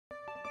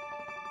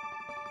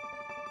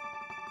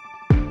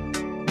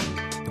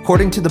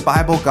According to the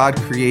Bible, God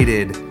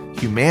created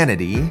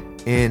humanity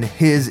in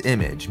his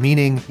image,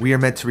 meaning we are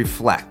meant to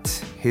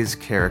reflect his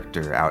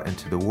character out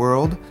into the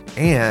world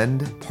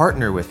and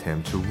partner with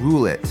him to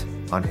rule it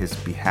on his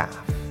behalf.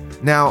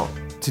 Now,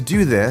 to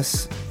do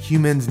this,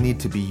 humans need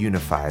to be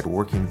unified,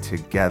 working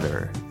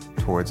together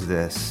towards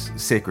this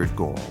sacred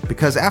goal.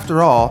 Because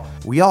after all,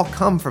 we all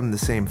come from the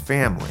same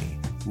family.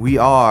 We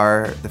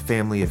are the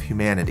family of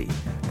humanity,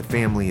 the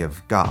family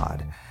of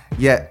God.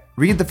 Yet,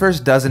 read the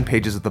first dozen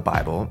pages of the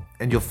Bible,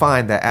 and you'll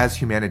find that as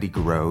humanity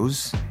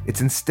grows,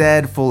 it's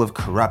instead full of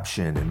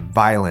corruption and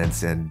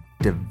violence and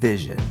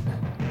division.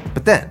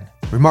 But then,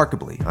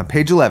 remarkably, on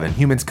page 11,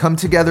 humans come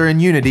together in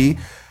unity,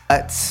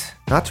 but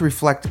not to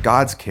reflect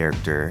God's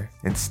character.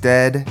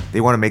 Instead,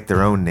 they want to make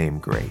their own name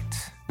great.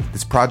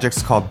 This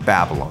project's called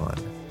Babylon,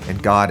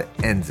 and God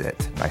ends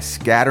it by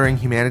scattering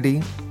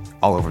humanity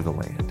all over the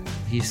land.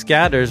 He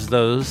scatters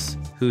those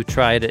who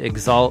try to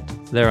exalt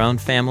their own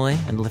family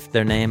and lift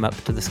their name up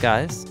to the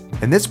skies.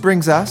 And this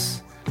brings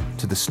us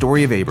to the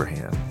story of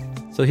Abraham.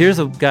 So here's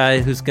a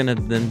guy who's going to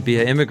then be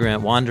an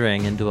immigrant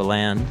wandering into a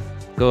land,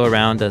 go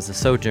around as a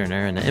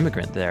sojourner and an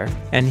immigrant there.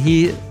 And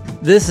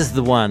this is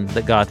the one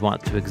that God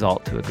wants to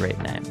exalt to a great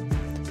name.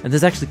 And this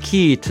is actually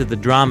key to the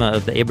drama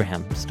of the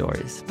Abraham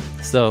stories.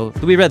 So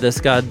we read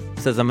this. God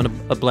says, I'm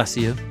going to bless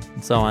you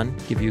and so on,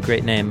 give you a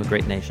great name, a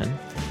great nation.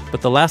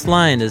 But the last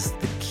line is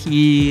the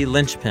key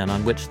linchpin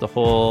on which the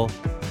whole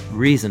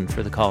reason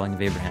for the calling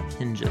of Abraham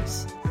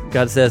hinges.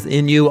 God says,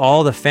 in you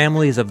all the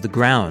families of the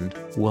ground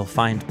will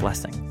find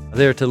blessing.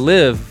 They're to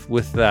live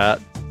with that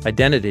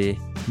identity,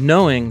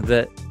 knowing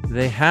that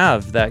they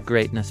have that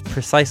greatness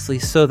precisely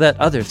so that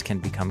others can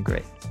become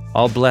great.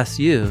 I'll bless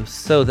you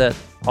so that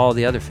all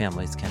the other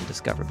families can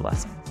discover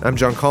blessing. I'm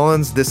John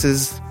Collins. This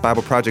is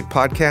Bible Project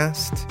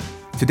Podcast.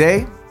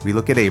 Today, we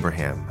look at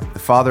Abraham, the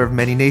father of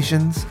many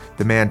nations,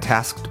 the man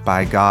tasked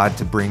by God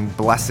to bring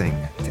blessing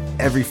to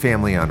every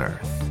family on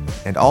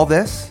earth. And all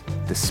this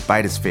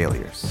despite his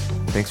failures.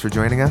 Thanks for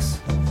joining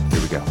us.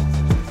 Here we go.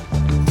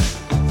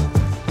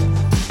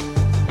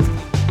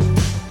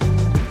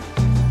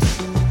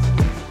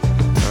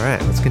 All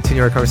right, let's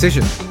continue our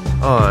conversation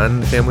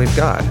on the family of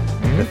God.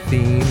 The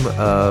theme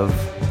of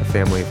the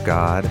family of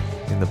God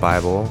in the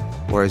Bible,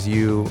 or as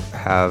you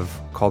have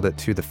called it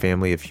to the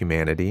family of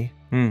humanity.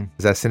 Is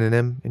that a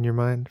synonym in your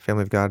mind?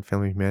 Family of God,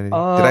 family of humanity? Did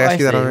I ask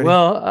you that already?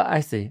 Well, I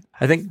see.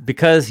 I think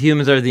because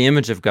humans are the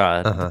image of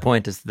God, the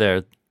point is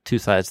they're two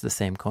sides of the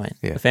same coin.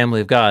 Yeah. The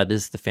family of God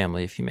is the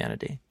family of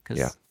humanity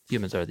because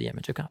humans are the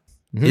image of God.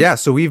 Mm-hmm. Yeah,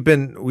 so we've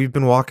been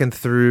walking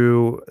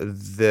through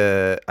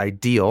the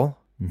ideal.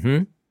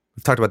 Mm-hmm.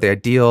 We've talked about the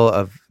ideal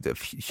of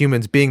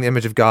humans being the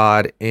image of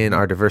God in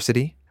our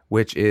diversity,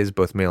 which is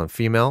both male and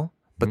female.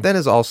 But then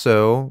it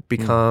also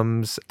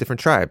becomes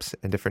different tribes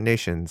and different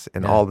nations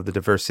and all of the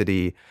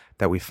diversity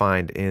that we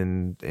find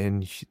in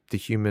the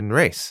human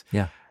race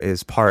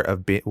is part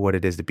of what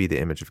it is to be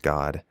the image of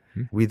God.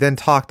 Mm-hmm. We then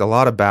talked a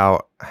lot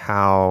about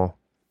how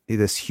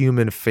this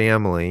human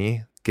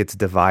family gets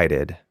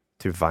divided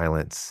through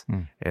violence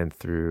and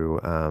through...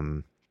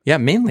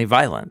 mainly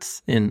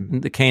violence.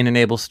 In the Cain and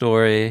Abel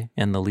story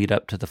and the lead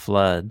up to the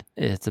flood,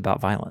 it's about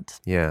violence.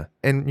 Yeah.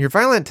 And you're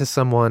violent to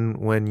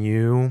someone when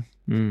you...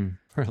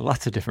 For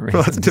lots of different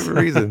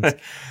reasons.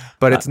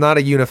 But it's not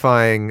a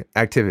unifying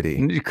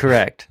activity.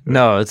 Correct.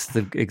 No, it's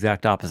the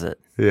exact opposite.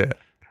 Yeah.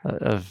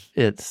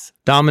 It's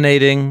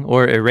dominating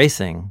or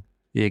erasing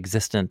the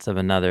existence of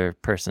another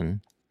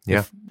person.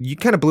 Yeah. You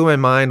kind of blew my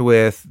mind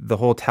with the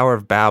whole Tower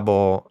of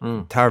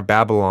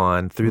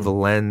Babylon through the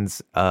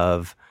lens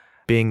of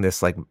being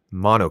this like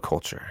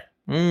monoculture.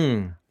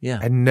 Yeah.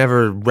 I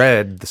never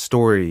read the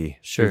story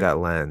through that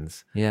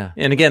lens. Yeah.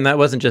 And again, that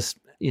wasn't just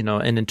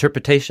an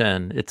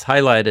interpretation. It's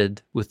highlighted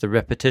with the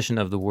repetition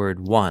of the word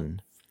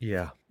one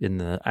in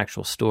the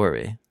actual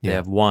story. They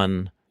have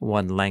one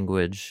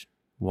language,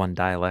 one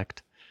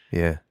dialect.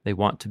 Yeah. They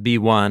want to be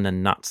one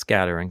and not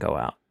scatter and go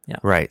out. Yeah.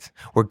 Right.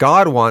 Where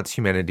God wants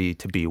humanity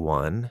to be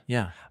one,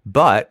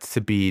 but to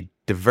be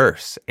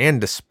diverse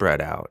and to spread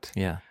out,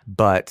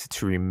 but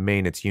to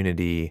remain its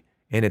unity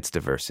in its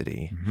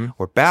diversity. Mm-hmm.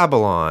 Where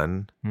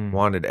Babylon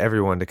wanted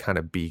everyone to kind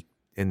of be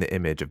in the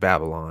image of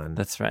Babylon.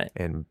 That's right.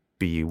 And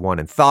be one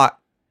in thought,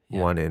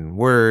 one in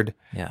word.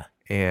 Yeah.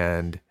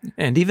 And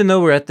even though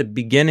we're at the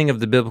beginning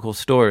of the biblical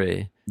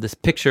story, this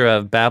picture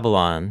of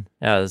Babylon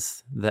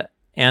as the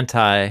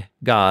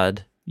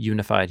anti-God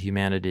unified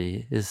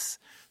humanity is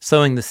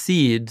sowing the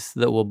seeds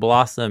that will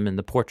blossom in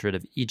the portrait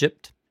of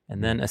Egypt,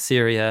 and then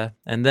Assyria,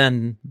 and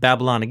then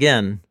Babylon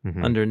again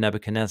under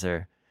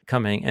Nebuchadnezzar,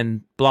 coming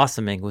and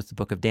blossoming with the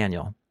book of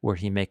Daniel, where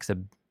he makes a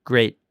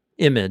great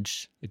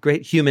image, a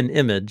great human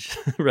image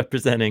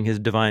representing his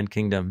divine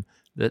kingdom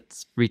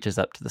that reaches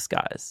up to the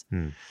skies.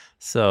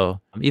 So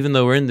even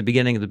though we're in the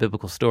beginning of the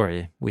biblical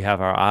story, we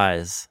have our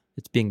eyes.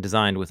 It's being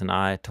designed with an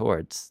eye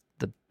towards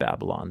the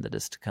Babylon that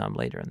is to come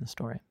later in the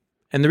story.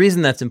 And the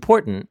reason that's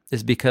important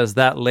is because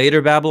that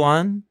later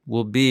Babylon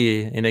will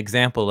be an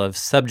example of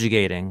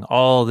subjugating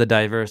all the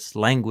diverse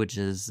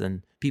languages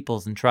and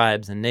peoples and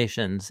tribes and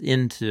nations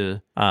into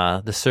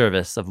the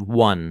service of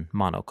one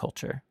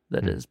monoculture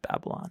that is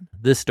Babylon.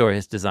 This story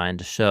is designed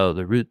to show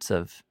the roots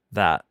of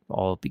that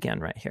all began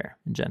right here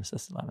in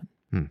Genesis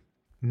 11.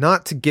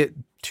 Not to get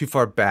too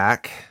far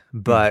back,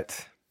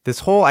 but this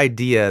whole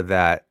idea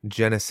that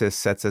Genesis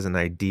sets as an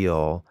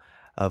ideal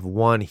of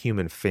one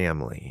human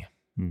family,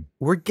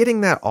 we're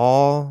getting that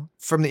all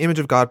from the Image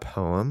of God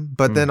poem,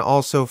 but then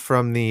also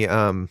from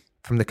the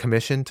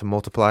commission to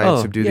multiply and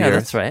subdue the earth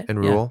that's right. and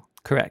rule.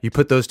 Correct. You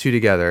put those two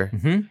together,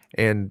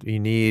 and you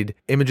need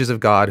images of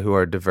God who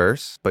are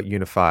diverse but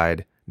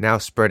unified, now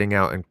spreading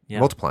out and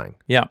multiplying.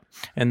 Yeah,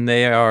 and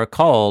they are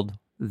called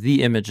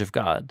the image of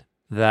God,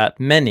 that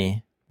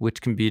many,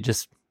 which can be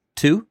just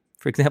two,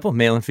 for example,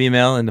 male and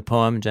female in the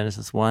poem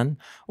Genesis 1,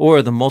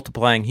 or the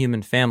multiplying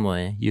human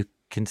family. You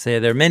can say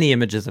there are many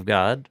images of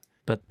God,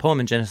 but the poem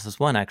in Genesis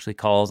 1 actually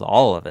calls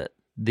all of it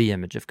the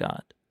image of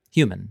God,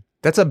 human.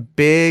 That's a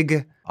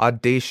big,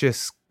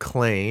 audacious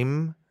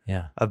claim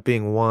Yeah. of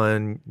being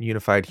one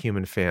unified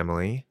human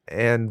family.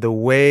 And the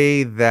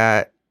way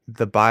that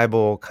the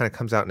Bible kind of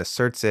comes out and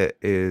asserts it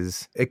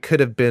is it could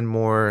have been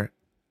more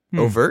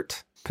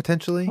overt,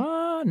 potentially.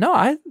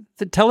 No,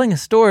 telling a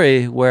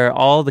story where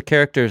all the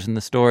characters in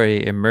the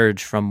story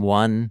emerge from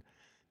one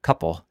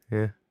couple.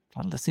 Yeah.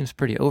 Well, that seems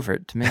pretty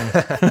overt to me.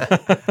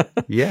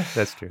 Yeah,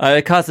 that's true.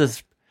 It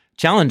causes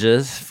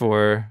challenges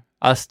for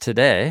us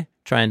today,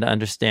 trying to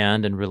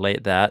understand and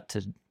relate that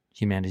to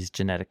humanity's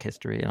genetic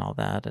history and all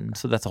that. And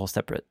so that's a whole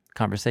separate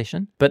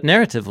conversation. But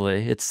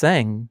narratively, it's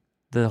saying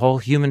the whole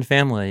human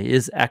family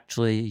is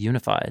actually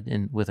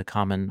unified with a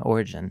common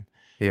origin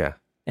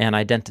and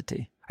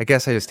identity. I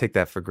guess I just take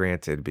that for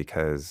granted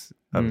because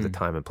of the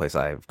time and place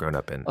I've grown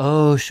up in.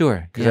 Oh,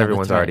 sure. Because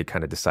everyone's already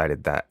kind of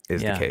decided that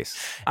is the case.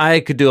 I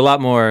could do a lot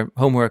more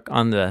homework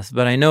on this,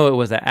 but I know it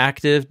was an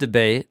active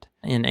debate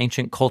in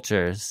ancient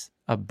cultures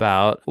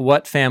about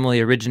what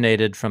family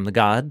originated from the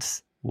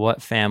gods,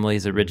 what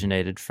families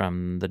originated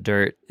from the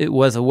dirt. It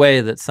was a way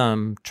that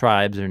some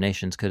tribes or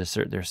nations could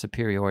assert their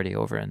superiority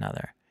over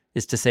another,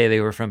 is to say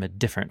they were from a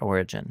different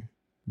origin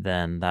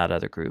than that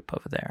other group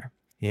over there.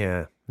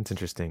 Yeah, that's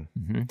interesting.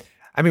 Mm-hmm.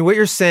 I mean, what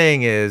you're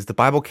saying is the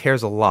Bible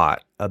cares a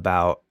lot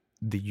about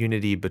the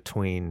unity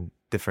between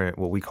different,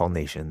 what we call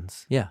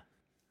nations. Yeah.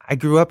 I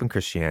grew up in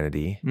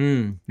Christianity,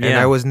 and yeah.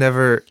 I was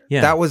never,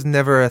 that was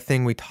never a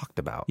thing we talked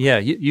about. Yeah,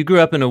 you grew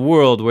up in a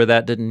world where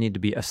that didn't need to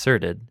be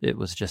asserted. It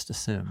was just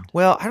assumed.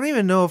 Well, I don't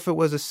even know if it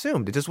was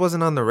assumed. It just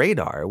wasn't on the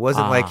radar. It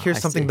wasn't like, here's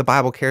something the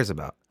Bible cares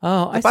about.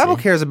 Oh, the Bible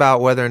cares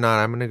about whether or not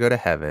I'm going to go to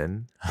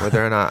heaven,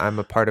 whether or not I'm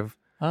a part of,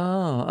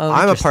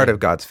 I'm a part of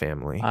God's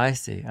family. I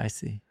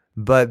see.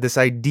 But this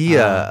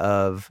idea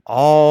of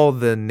all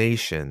the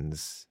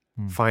nations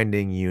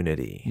finding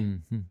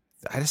unity,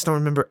 I just don't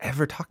remember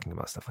ever talking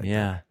about stuff like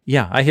that.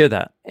 Yeah, I hear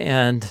that.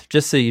 And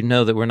just so you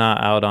know that we're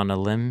not out on a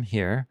limb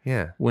here,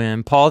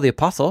 when Paul the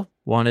Apostle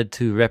wanted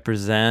to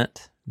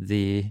represent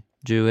the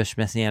Jewish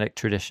Messianic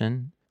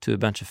tradition to a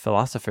bunch of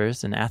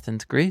philosophers in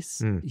Athens,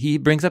 Greece, he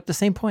brings up the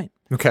same point.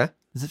 Okay.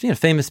 This is a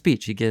famous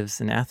speech he gives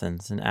in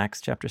Athens in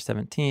Acts chapter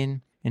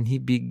 17, and he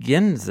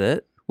begins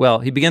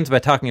by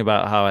talking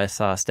about how I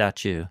saw a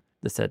statue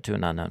that said to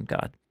an unknown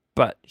God.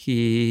 But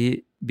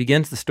he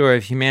begins the story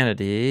of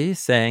humanity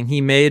saying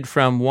he made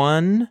from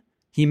one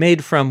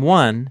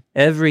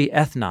every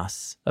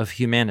ethnos of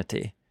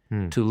humanity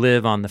to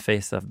live on the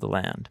face of the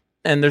land.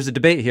 And there's a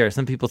debate here.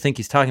 Some people think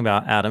he's talking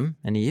about Adam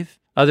and Eve.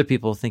 Other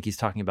people think he's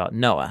talking about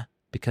Noah,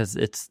 because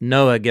it's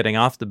Noah getting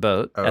off the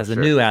boat as a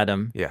new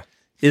Adam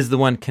is the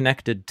one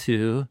connected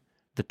to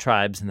the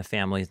tribes and the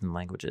families and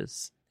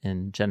languages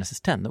in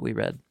Genesis 10 that we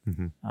read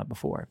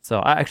before. So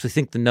I actually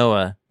think the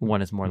Noah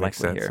one is more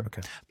likely here.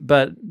 Okay.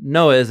 But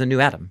Noah is a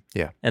new Adam.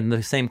 Yeah. And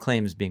the same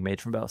claim is being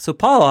made from both. So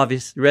Paul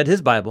obviously read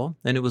his Bible,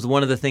 and it was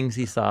one of the things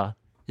he saw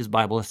his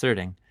Bible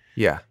asserting.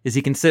 Yeah. Is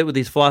he can sit with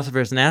these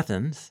philosophers in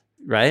Athens,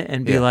 right,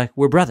 and be like,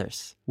 we're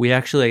brothers. We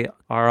actually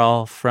are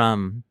all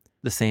from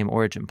the same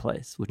origin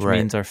place, which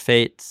means our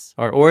fates,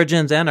 our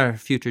origins, and our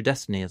future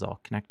destiny is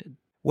all connected.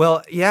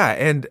 Well, yeah,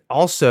 and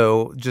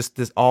also just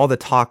all the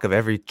talk of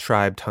every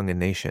tribe, tongue,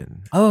 and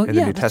nation in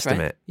the New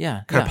Testament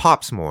kind of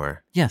pops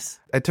more. Yes.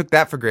 I took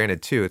that for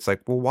granted, too. It's like,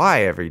 well,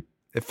 why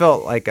it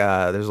felt like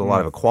there's a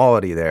lot of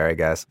equality there, I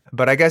guess.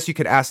 But I guess you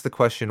could ask the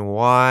question,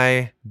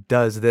 why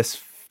does this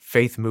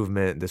faith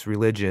movement, this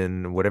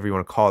religion, whatever you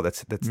want to call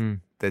it,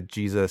 that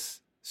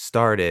Jesus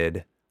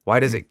started, why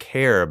does it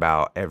care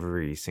about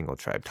every single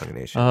tribe, tongue, and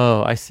nation?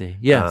 Oh, I see.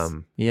 Yes.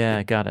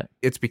 I got it.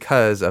 It's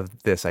because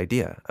of this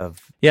idea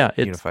of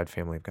unified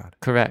family of God.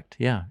 Correct.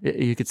 Yeah.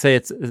 You could say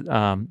it's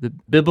the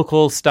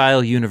biblical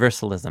style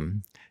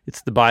universalism.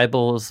 It's the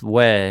Bible's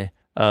way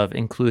of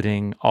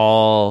including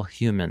all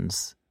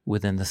humans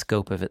within the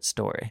scope of its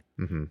story.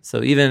 Mm-hmm.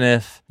 So even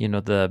if,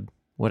 the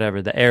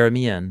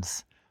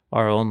Arameans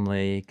are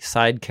only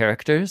side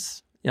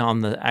characters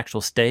on the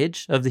actual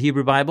stage of the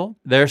Hebrew Bible,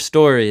 their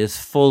story is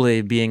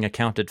fully being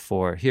accounted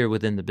for here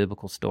within the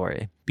biblical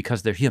story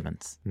because they're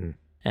humans.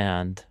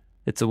 And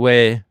it's a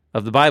way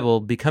of the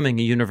Bible becoming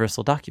a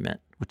universal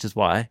document, which is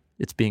why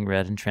it's being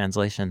read in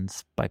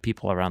translations by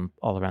people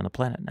all around the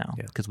planet now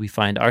Yeah. because we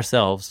find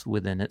ourselves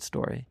within its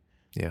story.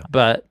 Yeah.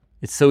 But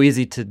it's so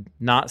easy to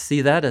not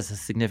see that as a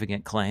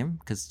significant claim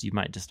because you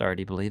might just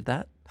already believe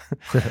that,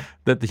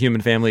 that the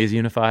human family is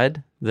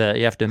unified, that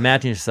you have to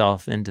imagine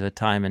yourself into a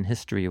time in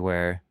history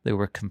where there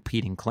were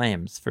competing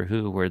claims for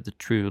who were the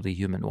truly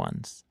human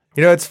ones.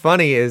 You know, what's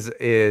funny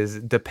is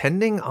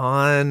depending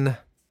on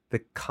the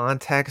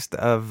context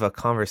of a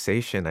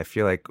conversation, I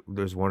feel like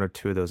there's one or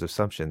two of those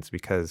assumptions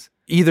because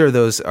either of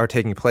those are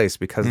taking place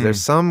because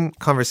there's some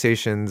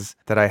conversations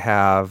that I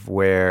have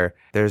where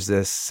there's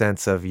this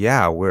sense of,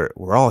 yeah,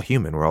 we're all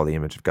human. We're all the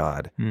image of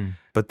God.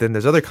 But then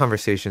there's other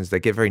conversations that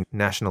get very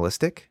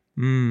nationalistic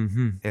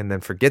and then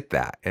forget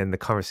that. And the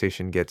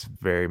conversation gets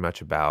very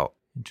much about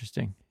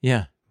Interesting.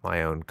 Yeah.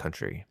 my own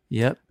country.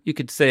 Yep. You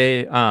could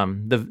say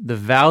the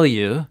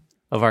value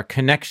of our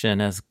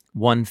connection as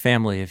one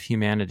family of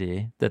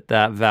humanity,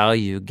 that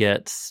value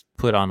gets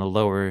put on a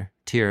lower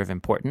tier of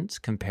importance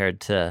compared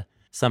to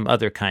some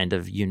other kind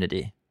of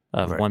unity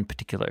of one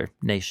particular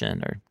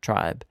nation or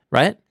tribe,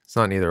 right? It's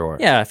not either or.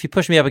 Yeah, if you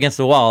push me up against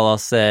the wall, I'll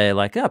say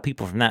like, oh,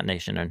 people from that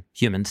nation are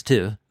humans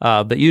too.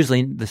 But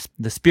usually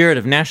the spirit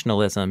of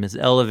nationalism is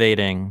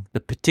elevating the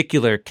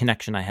particular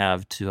connection I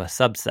have to a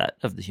subset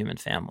of the human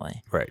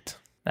family. Right.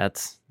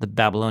 That's the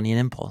Babylonian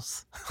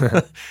impulse.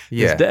 Yeah.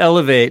 Is to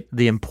elevate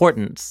the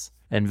importance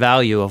and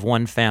value of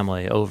one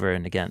family over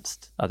and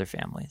against other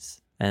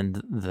families. And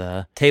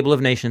the Table of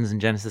Nations in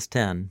Genesis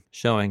 10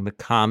 showing the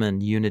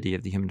common unity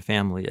of the human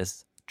family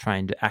is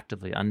trying to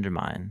actively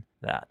undermine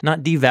that.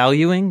 Not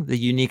devaluing the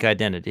unique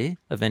identity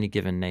of any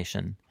given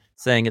nation,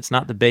 saying it's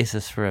not the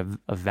basis for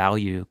a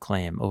value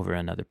claim over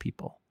another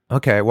people.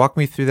 Okay, walk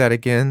me through that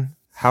again.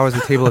 How is the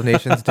Table of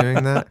Nations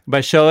doing that?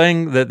 By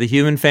showing that the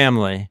human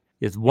family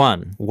is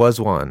one. Was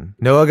one.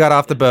 Noah got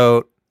off the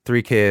boat,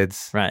 3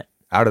 kids. Right.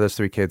 Out of those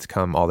 3 kids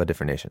come all the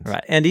different nations.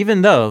 Right. And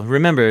even though,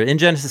 remember, in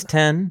Genesis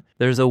 10,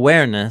 there's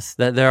awareness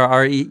that there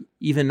are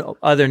even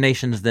other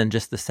nations than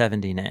just the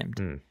 70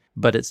 named.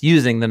 But it's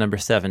using the number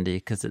 70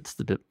 because it's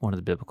one of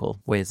the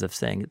biblical ways of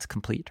saying it's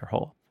complete or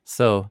whole.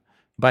 So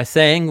by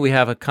saying we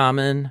have a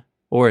common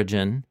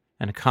origin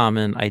and a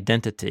common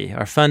identity,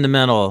 our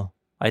fundamental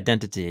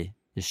identity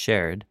is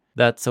shared,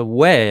 that's a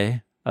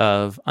way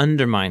of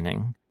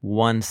undermining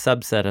one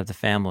subset of the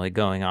family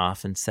going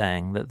off and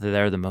saying that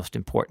they're the most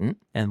important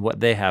and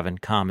what they have in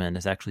common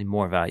is actually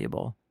more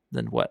valuable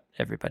than what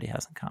everybody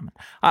has in common.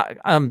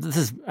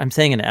 I'm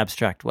saying in an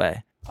abstract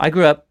way. I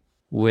grew up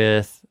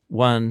with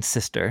one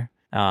sister,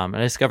 and I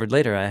discovered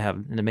later I have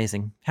an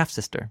amazing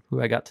half-sister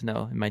who I got to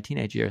know in my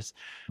teenage years.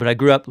 But I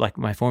grew up like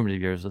my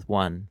formative years with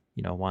one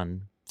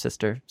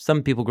sister.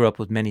 Some people grew up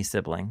with many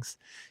siblings.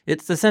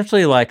 It's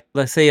essentially like,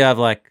 let's say you have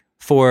like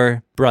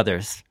 4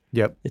 brothers.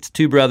 Yep. It's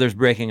 2 brothers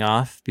breaking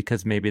off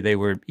because maybe they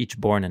were each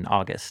born in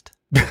August,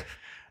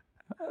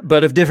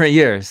 but of different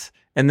years.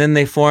 And then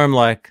they form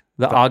like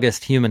the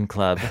August Human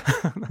Club.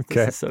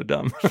 This is so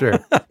dumb. Sure.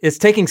 It's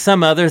taking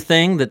some other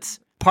thing that's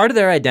part of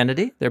their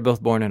identity. They're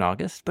both born in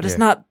August, but it's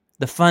not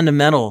the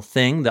fundamental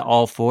thing that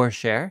all 4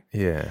 share.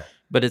 Yeah.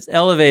 But it's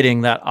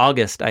elevating that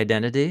August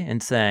identity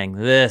and saying,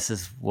 this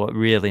is what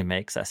really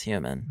makes us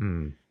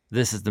human.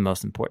 This is the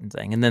most important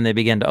thing. And then they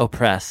begin to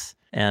oppress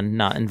and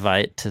not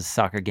invite to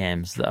soccer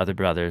games the other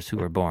brothers who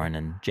were born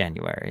in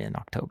January and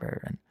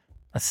October. And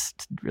that's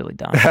really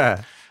dumb.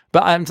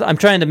 But I'm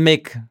trying to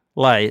make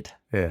light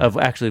of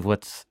actually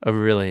what's a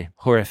really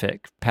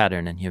horrific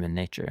pattern in human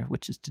nature,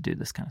 which is to do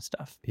this kind of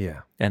stuff.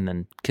 Yeah. And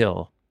then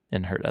kill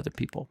and hurt other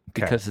people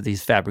because of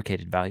these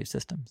fabricated value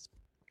systems.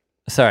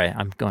 Sorry,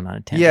 I'm going on a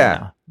tangent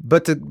now.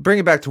 But to bring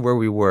it back to where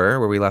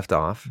we left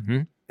off,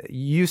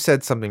 you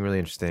said something really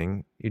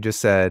interesting. You just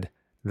said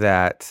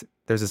that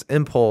there's this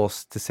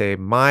impulse to say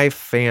my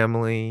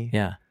family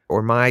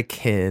or my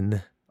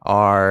kin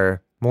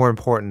are more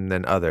important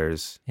than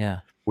others. Yeah.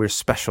 We're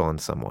special in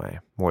some way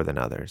more than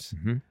others.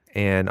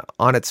 And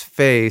on its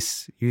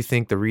face, you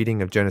think the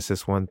reading of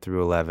Genesis 1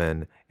 through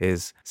 11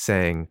 is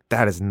saying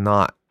that is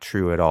not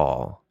true at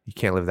all. You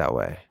can't live that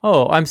way.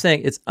 Oh, I'm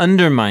saying it's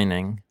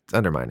undermining. It's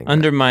undermining.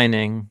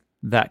 Undermining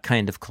that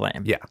kind of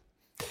claim. Yeah.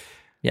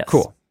 Yes.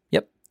 Cool.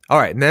 Yep. All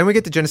right. And then we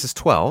get to Genesis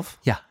 12.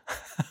 Yeah.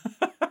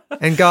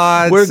 And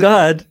God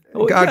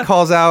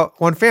calls out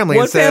one family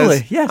and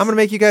says, I'm going to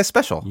make you guys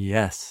special.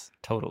 Yes,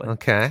 totally.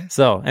 Okay.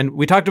 So, and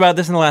we talked about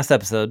this in the last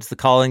episode, it's the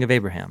calling of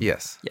Abraham.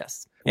 Yes.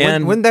 Yes.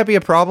 And wouldn't that be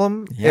a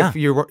problem if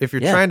you're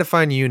trying to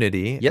find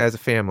unity as a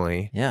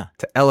family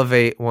to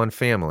elevate one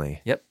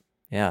family? Yep.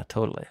 Yeah,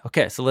 totally.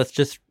 Okay, so let's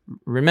just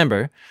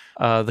remember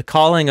the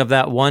calling of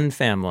that one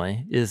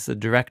family is a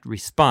direct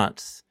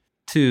response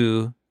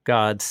to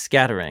God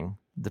scattering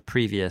the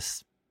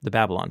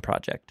Babylon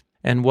project.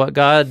 And what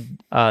God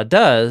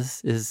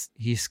does is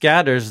he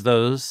scatters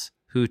those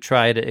who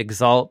try to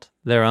exalt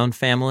their own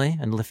family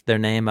and lift their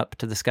name up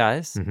to the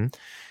skies.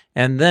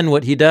 And then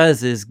what he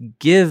does is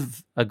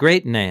give a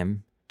great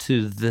name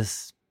to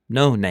this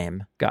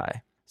no-name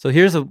guy. So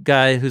here's a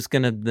guy who's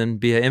going to then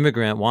be an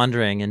immigrant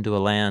wandering into a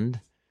land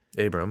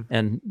Abram.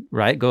 And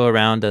go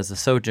around as a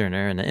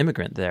sojourner and an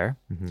immigrant there.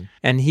 Mm-hmm.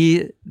 And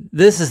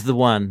this is the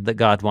one that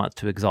God wants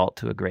to exalt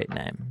to a great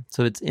name.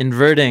 So it's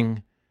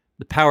inverting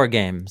the power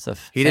games of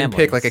He families. didn't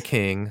pick like a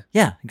king.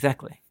 Yeah,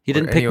 exactly. He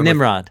didn't pick anyone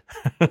Nimrod.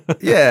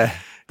 Yeah,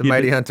 the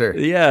mighty hunter.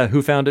 Yeah,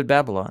 who founded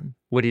Babylon.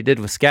 What he did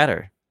was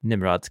scatter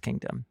Nimrod's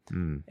kingdom.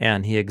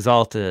 And he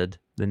exalted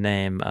the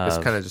name of...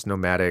 This kind of just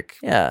nomadic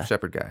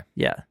shepherd guy.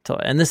 Yeah,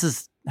 totally. And this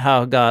is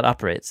how God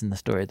operates in the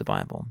story of the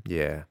Bible.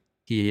 Yeah.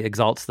 He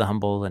exalts the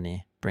humble and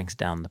he brings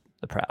down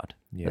the proud,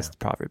 as the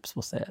Proverbs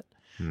will say it.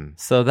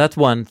 So that's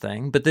one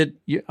thing. But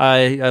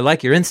I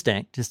like your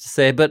instinct just to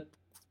say, but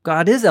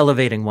God is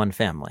elevating one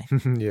family.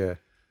 Yeah.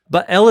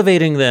 But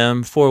elevating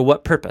them for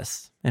what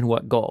purpose and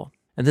what goal?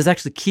 And this is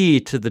actually key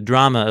to the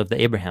drama of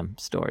the Abraham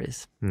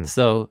stories.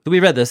 So we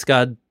read this.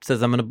 God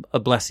says, I'm going to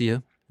bless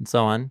you and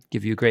so on,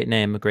 give you a great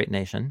name, a great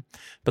nation.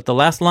 But the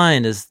last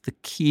line is the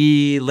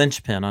key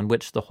linchpin on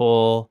which the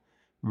whole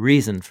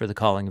reason for the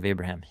calling of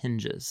Abraham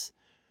hinges.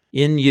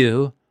 In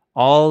you,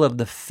 all of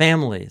the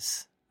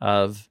families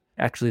of,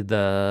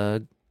 God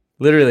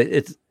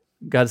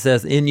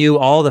says, in you,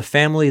 all the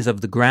families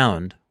of the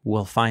ground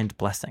will find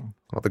blessing.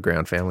 All the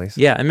ground families.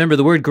 Yeah, and remember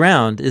the word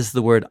ground is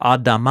the word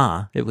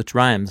Adamah, which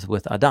rhymes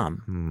with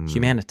Adam,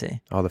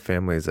 humanity. All the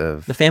families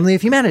of... The family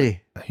of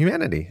humanity.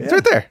 Humanity. It's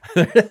right there.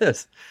 There it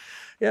is.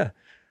 Yeah.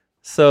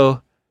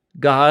 So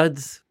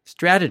God's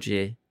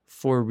strategy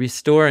for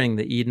restoring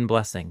the Eden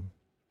blessing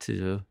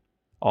to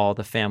all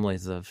the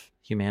families of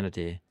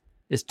humanity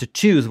is to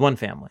choose one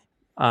family.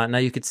 Now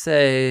you could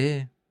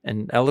say,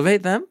 and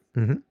elevate them,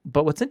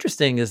 but what's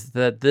interesting is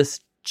that this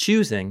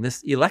choosing,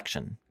 this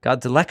election,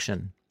 God's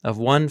election of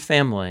one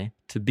family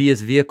to be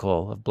his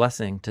vehicle of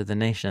blessing to the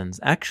nations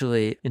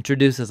actually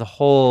introduces a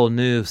whole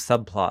new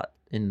subplot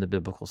in the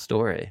biblical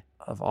story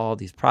of all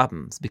these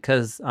problems,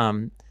 because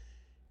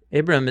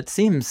Abram, it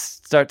seems,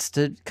 starts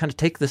to kind of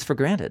take this for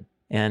granted,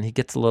 and he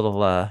gets a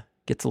little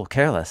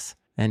careless,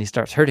 and he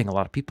starts hurting a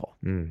lot of people.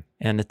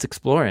 And it's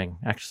exploring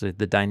actually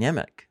the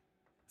dynamic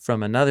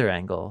from another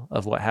angle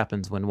of what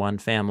happens when one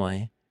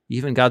family,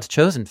 even God's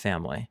chosen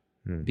family,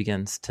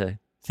 begins to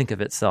think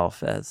of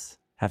itself as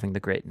having the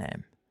great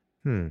name.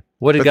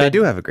 What did but God they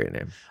do have a great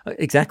name.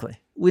 Exactly.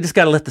 We just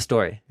got to let the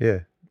story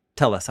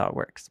tell us how it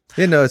works.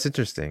 Yeah, no, it's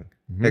interesting.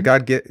 Yeah,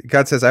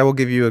 God says, I will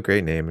give you a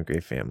great name, a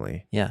great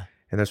family. Yeah.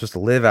 And they're supposed to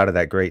live out of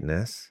that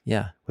greatness.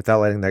 Yeah. Without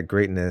letting that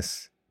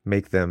greatness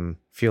make them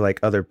feel like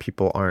other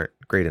people aren't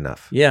great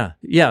enough. Yeah.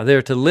 Yeah.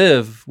 They're to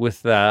live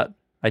with that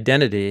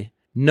identity,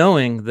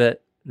 knowing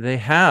that they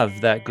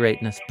have that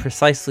greatness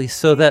precisely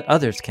so that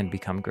others can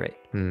become great.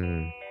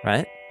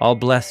 Right? I'll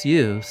bless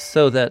you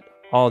so that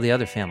all the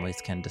other families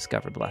can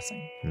discover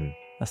blessing.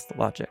 That's the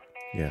logic.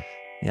 Yeah.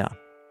 Yeah.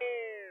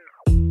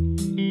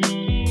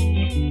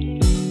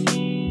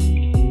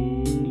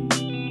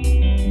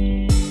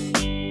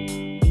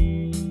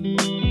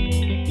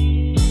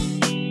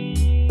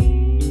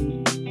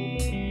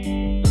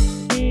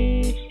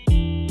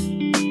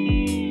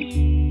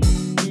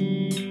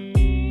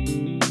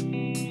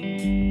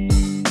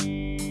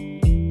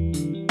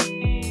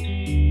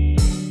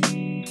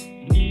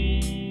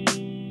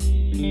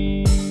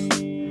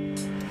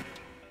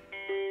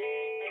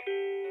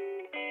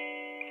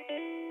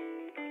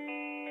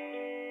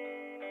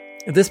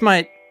 This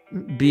might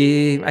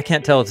be, I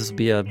can't tell if this will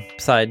be a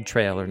side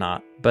trail or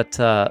not, but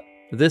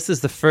this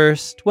is the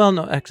first, well,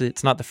 no, actually,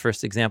 it's not the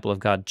first example of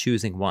God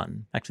choosing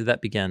one. Actually,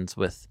 that begins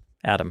with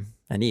Adam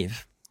and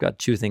Eve, God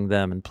choosing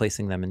them and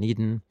placing them in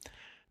Eden.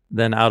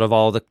 Then out of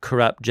all the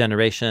corrupt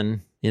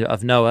generation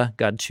of Noah,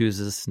 God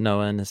chooses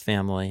Noah and his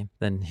family.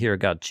 Then here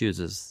God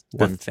chooses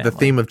one family. The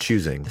theme of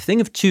choosing. The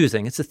thing of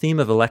choosing, it's a theme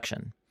of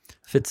election.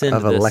 Fits into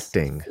of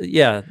electing.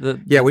 Yeah.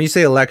 When you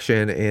say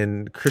election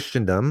in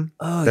Christendom,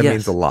 that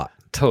means a lot.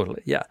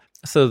 Totally, yeah.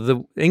 So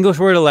the English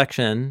word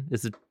election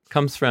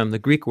comes from the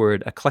Greek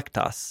word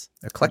eklektos.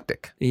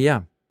 Eclectic.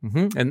 Yeah.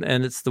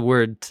 And it's the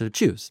word to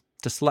choose,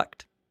 to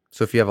select.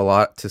 So if you have a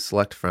lot to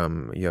select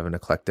from, you have an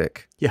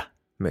eclectic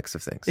mix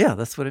of things. Yeah,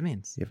 that's what it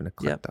means. You have an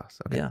eclectos.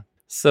 Okay. Yeah.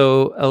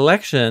 So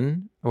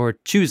election, or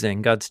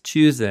choosing, God's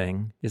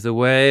choosing, is a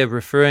way of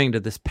referring to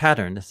this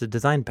pattern. It's a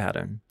design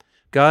pattern.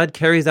 God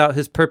carries out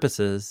his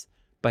purposes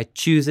by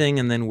choosing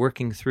and then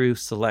working through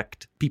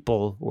select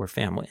people or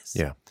families.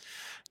 Yeah.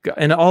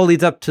 And it all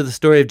leads up to the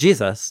story of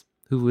Jesus,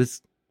 who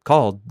was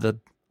called the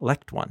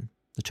elect one,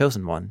 the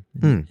chosen one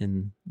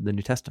in the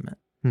New Testament.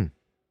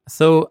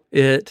 So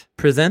it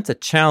presents a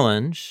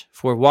challenge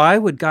for why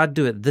would God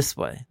do it this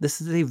way?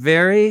 This is a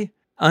very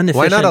inefficient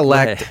Why not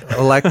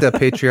elect a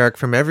patriarch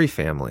from every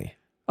family?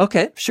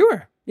 Okay,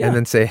 sure. Yeah. And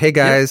then say, hey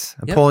guys,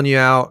 I'm pulling you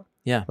out.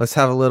 Yeah. Let's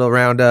have a little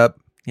roundup.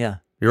 Yeah.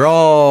 You're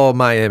all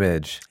my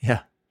image.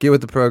 Yeah. Get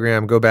with the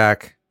program, go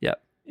back. Yeah.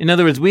 In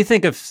other words, we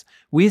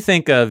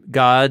think of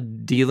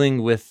God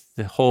dealing with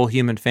the whole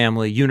human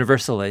family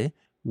universally.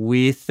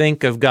 We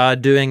think of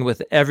God doing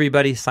with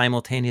everybody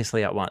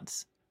simultaneously at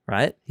once,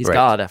 right? He's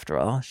God after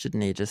all.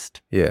 Shouldn't he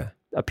just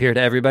appear to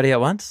everybody at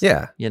once?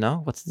 Yeah. You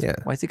know,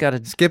 why's he got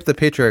to skip the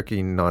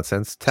patriarchy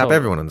nonsense? Tap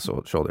everyone on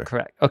the shoulder.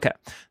 Correct. Okay.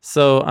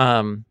 So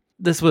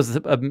this was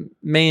a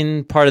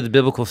main part of the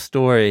biblical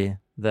story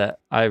that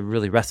I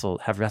really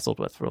have wrestled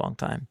with for a long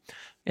time.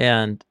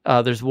 And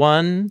there's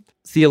one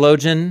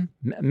theologian,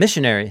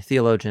 missionary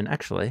theologian,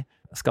 actually,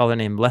 a scholar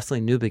named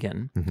Leslie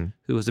Newbigin,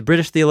 who was a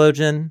British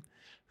theologian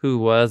who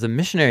was a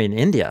missionary in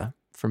India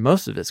for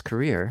most of his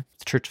career,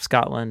 the Church of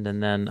Scotland.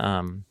 And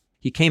then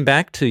he came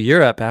back to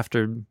Europe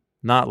after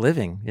not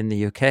living in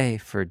the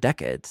UK for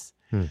decades.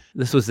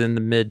 This was in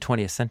the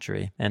mid-20th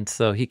century. And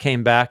so he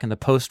came back in the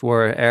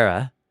post-war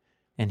era,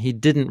 and he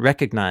didn't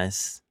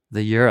recognize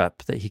the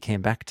Europe that he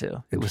came back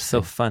to. It was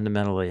so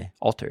fundamentally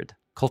altered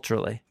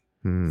culturally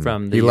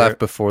from the He left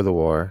before the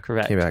war.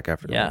 Correct. Came back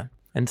after the war.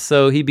 And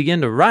so he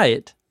began to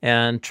write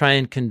and try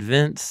and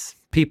convince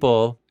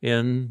people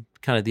in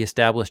kind of the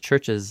established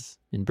churches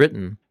in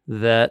Britain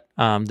that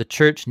the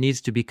church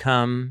needs to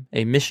become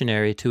a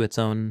missionary to its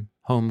own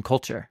home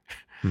culture.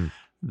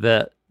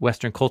 That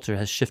Western culture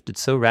has shifted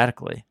so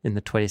radically in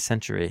the 20th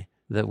century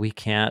that we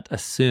can't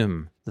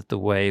assume that the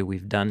way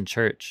we've done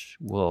church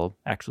will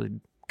actually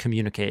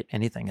communicate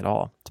anything at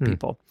all to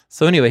people.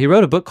 So anyway, he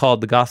wrote a book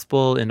called The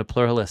Gospel in a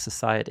Pluralist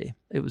Society.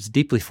 It was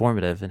deeply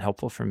formative and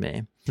helpful for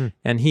me.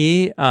 And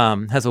he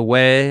has a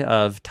way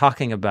of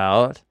talking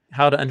about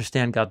how to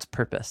understand God's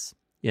purpose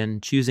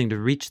in choosing to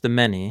reach the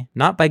many,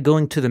 not by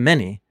going to the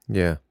many,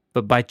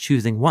 but by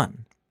choosing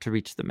one to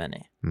reach the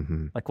many.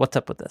 Like, what's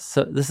up with this?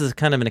 So this is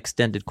kind of an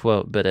extended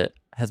quote, but it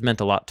has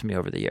meant a lot to me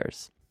over the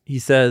years. He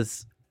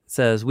says,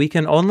 we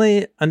can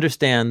only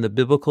understand the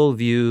biblical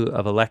view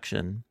of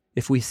election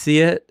if we see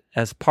it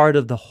as part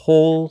of the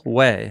whole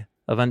way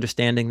of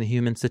understanding the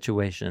human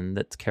situation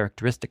that's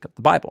characteristic of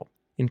the Bible.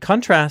 In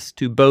contrast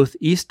to both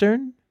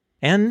Eastern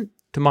and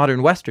to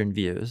modern Western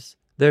views,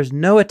 there's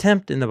no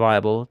attempt in the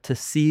Bible to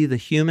see the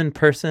human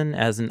person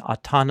as an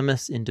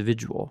autonomous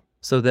individual,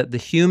 so that the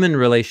human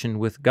relation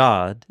with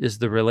God is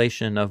the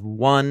relation of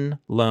one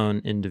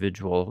lone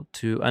individual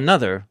to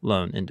another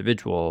lone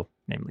individual,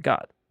 namely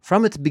God.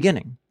 From its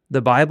beginning,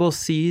 the Bible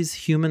sees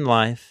human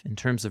life in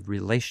terms of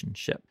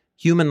relationship.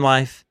 Human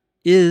life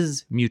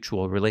is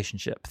mutual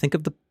relationship. Think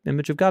of the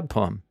Image of God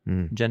poem,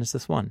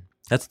 Genesis 1.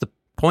 That's the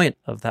point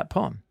of that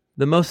poem.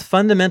 The most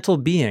fundamental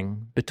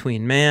being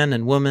between man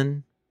and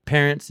woman,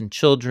 parents and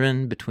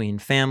children, between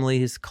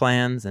families,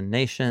 clans, and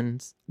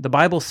nations. The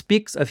Bible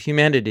speaks of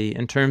humanity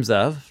in terms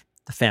of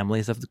the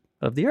families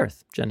of the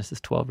earth,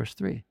 Genesis 12, verse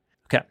 3.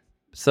 Okay,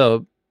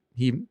 so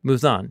he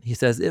moves on. He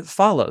says, it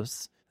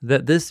follows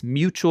that this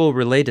mutual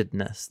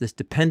relatedness, this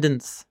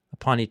dependence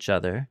upon each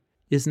other,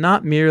 is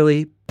not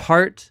merely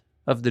part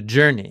of the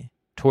journey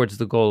towards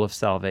the goal of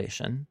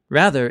salvation.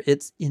 Rather,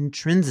 it's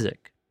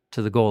intrinsic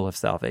to the goal of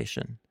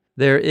salvation.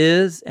 There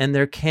is and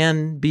there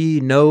can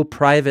be no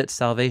private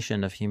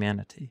salvation of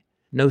humanity,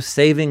 no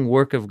saving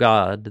work of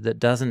God that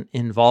doesn't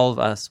involve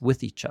us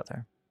with each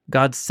other.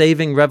 God's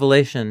saving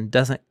revelation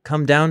doesn't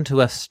come down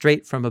to us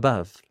straight from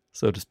above,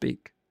 so to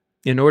speak.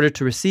 In order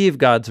to receive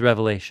God's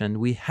revelation,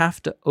 we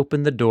have to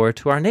open the door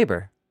to our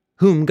neighbor,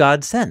 whom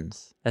God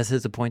sends as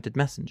his appointed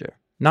messenger.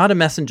 Not a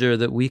messenger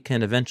that we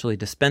can eventually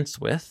dispense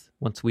with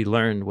once we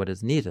learn what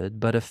is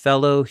needed, but a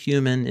fellow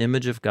human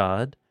image of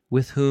God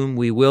with whom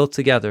we will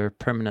together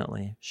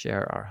permanently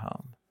share our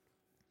home.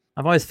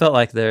 I've always felt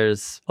like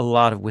there's a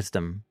lot of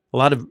wisdom, a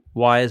lot of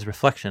wise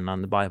reflection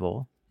on the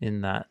Bible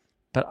in that.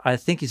 But I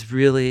think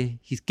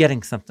he's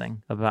getting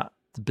something about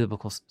the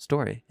biblical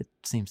story, it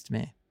seems to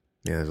me.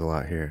 Yeah, there's a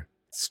lot here.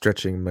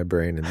 Stretching my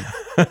brain in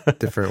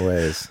different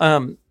ways.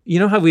 You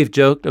know how we've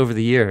joked over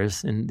the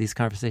years in these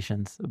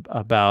conversations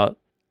about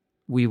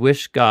we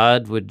wish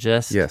God would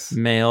just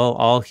mail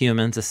all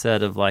humans a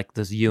set of like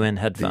those UN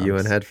headphones. The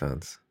UN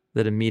headphones.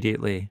 That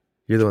immediately...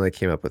 You're the one that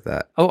came up with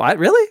that. Oh,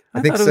 really?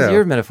 I think thought so. It was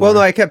your metaphor. Well, no,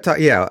 I kept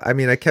talking. Yeah, I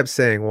mean, I kept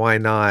saying, why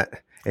not?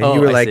 And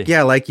you were like,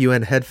 yeah, like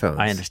UN headphones.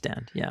 I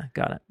understand. Yeah,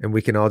 got it. And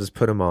we can all just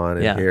put them on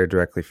and hear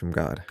directly from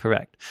God.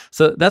 Correct.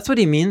 So that's what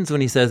he means when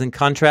he says, in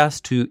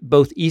contrast to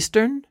both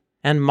Eastern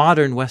and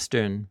modern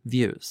Western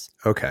views.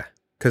 Okay.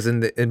 Because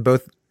in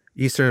both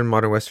Eastern and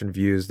modern Western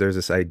views, there's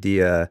this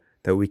idea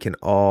that we can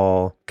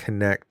all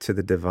connect to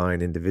the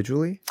divine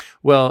individually?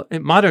 Well,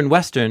 modern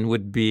Western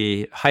would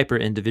be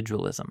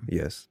hyper-individualism.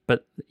 Yes.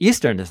 But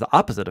Eastern is the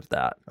opposite of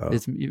that.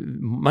 It's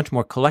much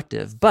more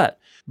collective. But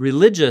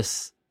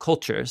religious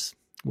cultures,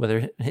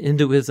 whether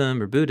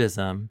Hinduism or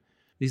Buddhism,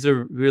 these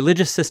are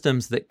religious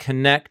systems that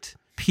connect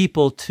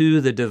people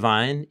to the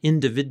divine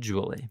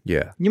individually.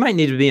 Yeah. You might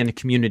need to be in a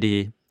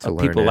community of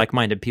people,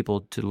 like-minded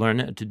people, to learn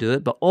it, to do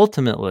it. But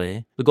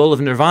ultimately, the goal of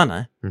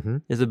nirvana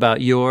is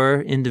about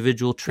your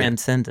individual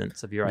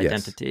transcendence of your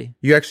identity.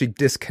 You actually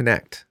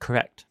disconnect.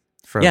 Correct.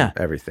 From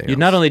everything You else.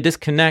 not only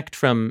disconnect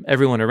from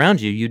everyone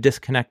around you, you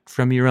disconnect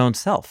from your own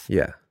self.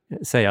 Yeah.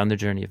 Say, on the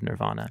journey of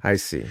nirvana. I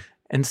see.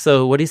 And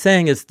so what he's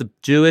saying is the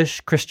Jewish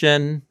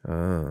Christian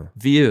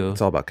view...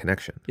 It's all about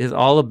connection. ...is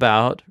all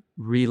about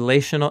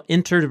relational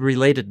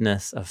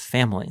interrelatedness of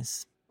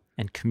families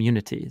and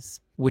communities,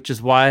 which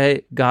is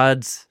why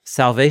God's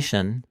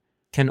salvation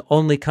can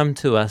only come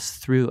to us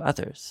through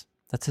others.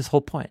 That's his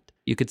whole point.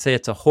 You could say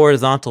it's a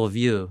horizontal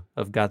view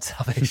of God's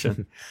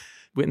salvation.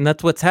 And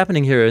that's what's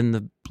happening here in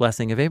the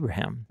blessing of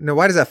Abraham. Now,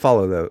 why does that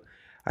follow, though?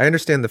 I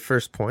understand the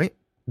first point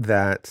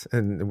that,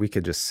 and we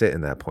could just sit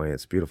in that point.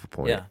 It's a beautiful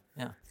point. Yeah.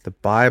 The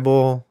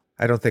Bible,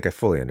 I don't think I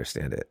fully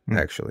understand it,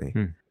 actually.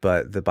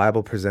 But the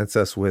Bible presents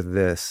us with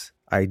this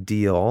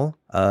ideal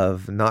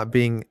of not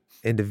being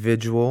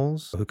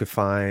individuals who could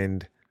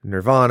find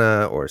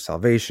nirvana or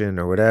salvation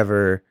or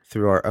whatever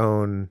through our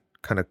own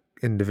kind of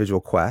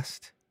individual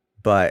quest.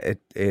 But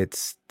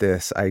it's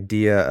this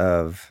idea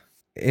of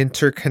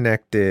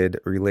interconnected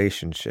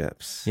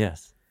relationships.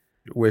 Yes.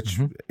 Which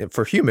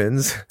for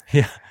humans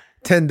Yeah.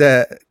 tend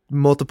to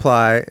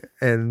multiply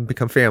and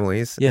become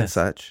families and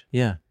such.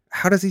 Yeah.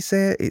 How does he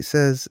say it? He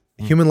says,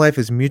 human life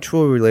is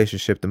mutual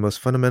relationship, the most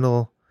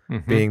fundamental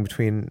being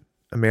between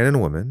a man and a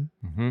woman,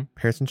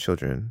 parents and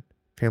children,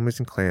 families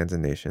and clans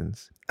and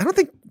nations. I don't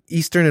think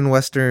Eastern and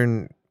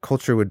Western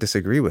culture would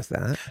disagree with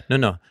that.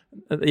 No.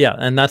 Yeah,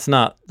 and that's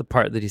not the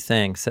part that he's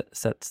saying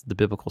sets the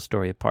biblical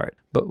story apart.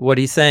 But what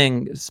he's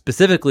saying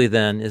specifically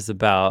then is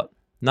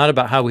not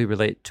about how we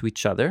relate to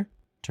each other in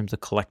terms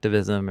of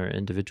collectivism or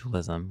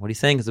individualism. What he's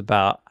saying is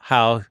about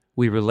how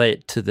we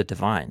relate to the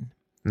divine.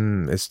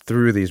 It's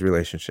through these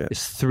relationships.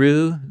 It's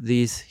through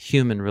these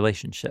human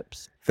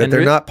relationships. That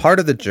they're not part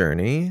of the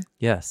journey.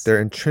 Yes.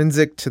 They're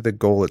intrinsic to the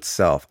goal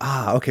itself.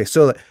 Okay.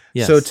 So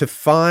to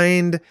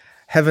find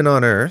heaven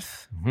on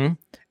earth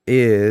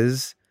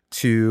is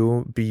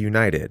to be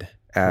united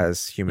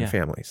as human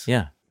families.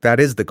 Yeah. That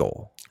is the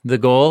goal. The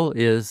goal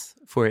is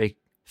for a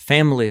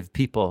family of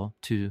people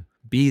to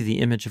be the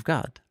image of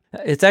God.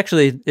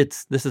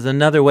 This is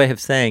another way of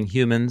saying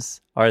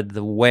humans are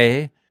the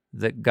way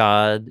that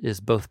God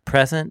is both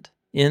present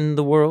in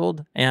the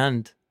world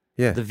and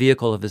the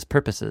vehicle of his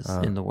purposes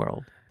in the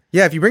world.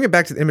 Yeah, if you bring it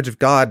back to the image of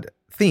God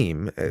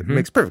theme, it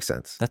makes perfect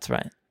sense. That's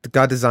right.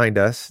 God designed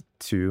us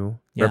to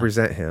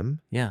represent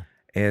him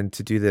and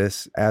to do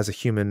this as a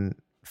human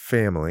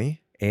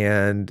family.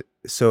 And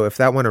so if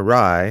that went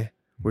awry,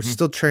 we're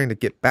still trying to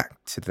get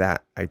back to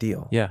that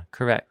ideal. Yeah,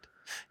 correct.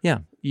 Yeah,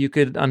 you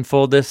could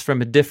unfold this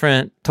from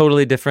a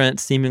totally different,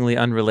 seemingly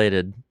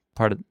unrelated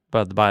part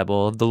of the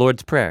Bible, of the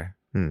Lord's Prayer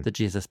that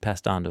Jesus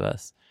passed on to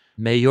us.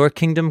 May your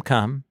kingdom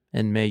come,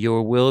 and may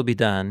your will be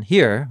done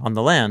here on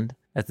the land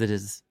as it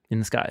is in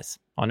the skies,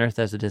 on earth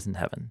as it is in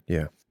heaven.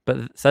 Yeah.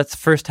 But that's the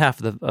first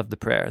half of the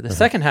prayer. The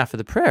second half of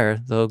the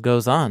prayer, though,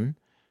 goes on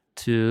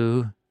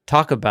to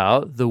talk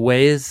about the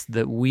ways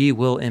that we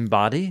will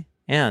embody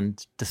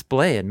and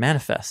display and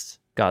manifest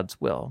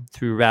God's will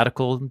through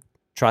radical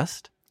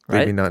trust. Right?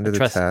 Maybe not into the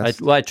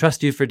test. I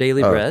trust you for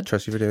daily bread.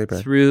 Trust you for daily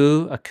bread.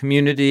 Through a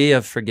community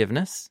of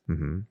forgiveness.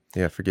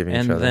 Yeah, forgiving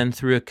each other. And then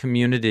through a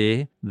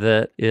community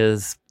that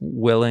is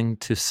willing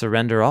to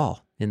surrender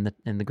all in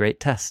the great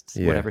tests,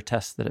 whatever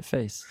tests that it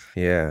faces.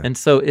 Yeah. And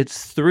so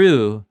it's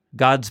through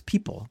God's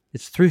people,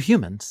 it's through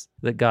humans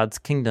that God's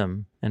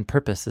kingdom and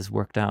purpose is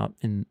worked out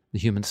in the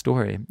human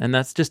story. And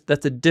that's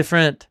a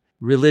different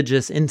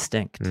religious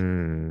instinct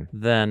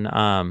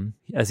than,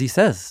 as he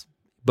says,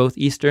 both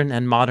Eastern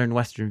and modern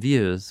Western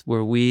views,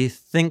 where we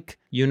think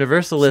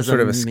universalism... Some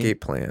sort of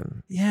escape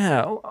plan.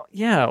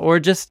 Yeah. Or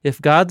just,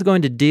 if God's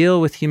going to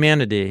deal with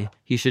humanity,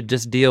 he should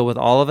just deal with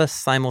all of us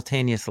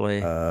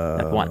simultaneously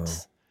at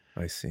once.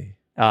 I see.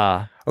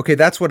 Okay,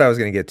 that's what I was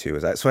going to get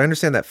to. So I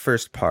understand that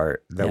first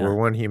part, that we're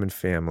one human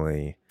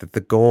family, that the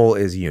goal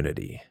is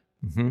unity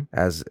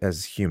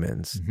as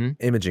humans,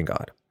 imaging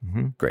God.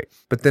 Great.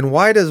 But then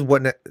why does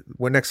what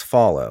next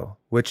follow,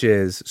 which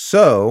is,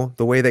 so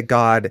the way that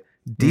God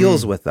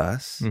deals with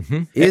us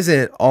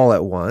isn't all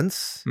at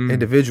once,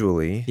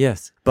 individually,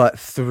 but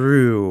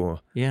through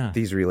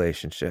these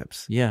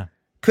relationships. Yeah.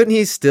 Couldn't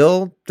he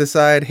still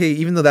decide, hey,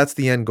 even though that's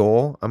the end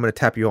goal, I'm going to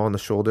tap you all on the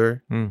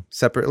shoulder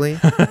separately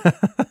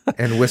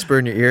and whisper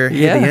in your ear,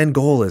 hey, the end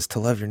goal is to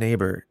love your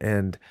neighbor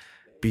and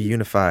be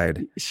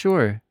unified?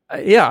 Sure.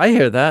 Yeah, I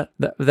hear that.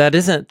 That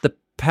isn't the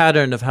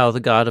pattern of how the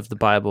God of the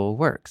Bible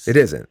works. It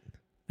isn't.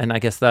 And I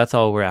guess that's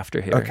all we're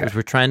after here. Okay. Is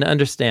we're trying to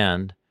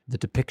understand the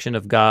depiction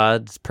of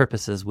God's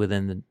purposes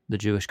within the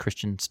Jewish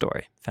Christian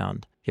story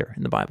found here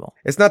in the Bible.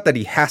 It's not that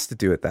he has to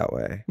do it that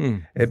way,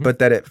 but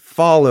that it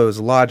follows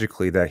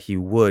logically that he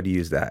would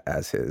use that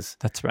as his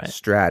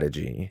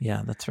strategy.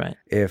 Yeah, that's right.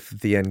 If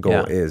the end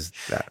goal is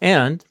that.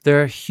 And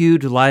there are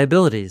huge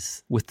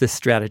liabilities with this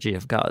strategy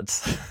of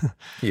God's.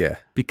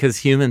 Because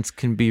humans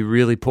can be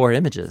really poor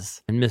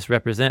images and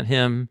misrepresent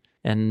him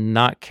and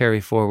not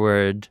carry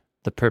forward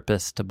the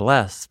purpose to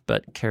bless,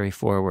 but carry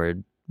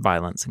forward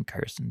violence and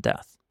curse and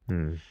death.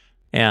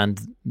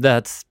 And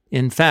that's,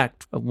 in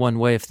fact, one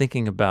way of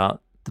thinking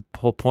about the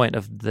whole point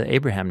of the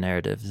Abraham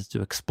narrative, is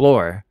to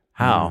explore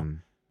how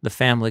the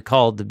family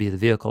called to be the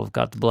vehicle of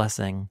God's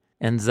blessing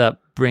ends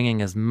up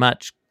bringing as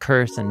much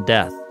curse and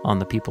death on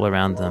the people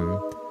around them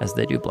as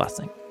they do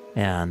blessing.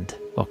 And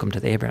welcome to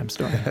the Abraham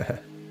story.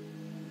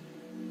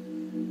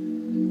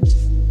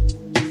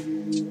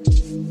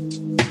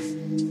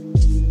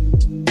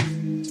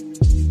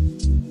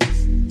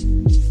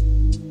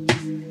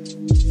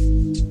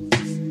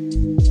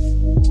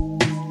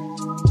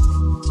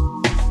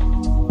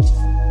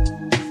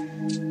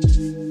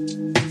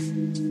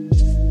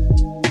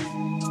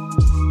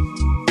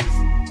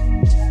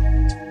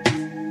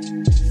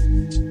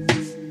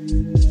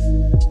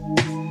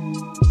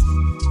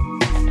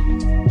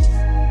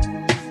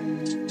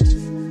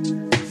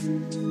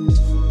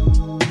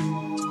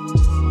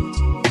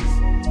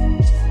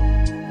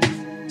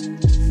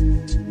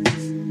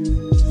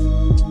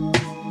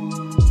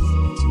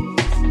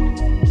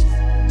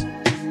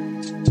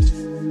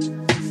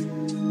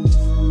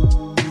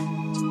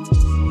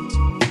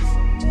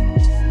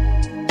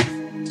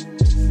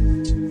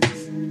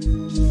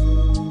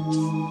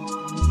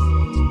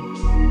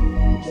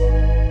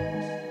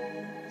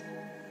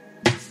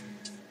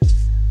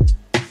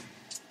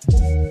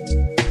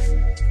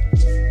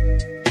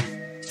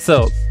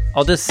 So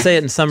I'll just say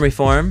it in summary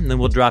form, and then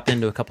we'll drop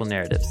into a couple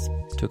narratives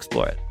to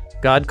explore it.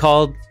 God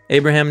called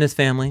Abraham and his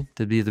family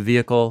to be the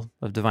vehicle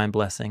of divine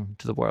blessing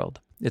to the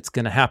world. It's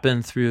going to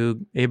happen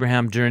through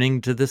Abraham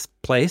journeying to this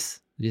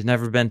place that he's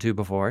never been to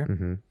before,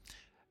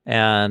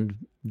 and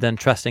then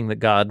trusting that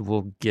God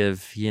will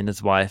give he and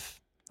his wife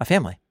a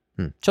family,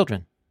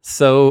 children.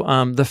 So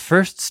the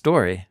first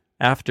story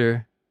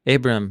after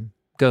Abram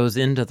goes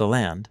into the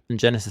land in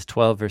Genesis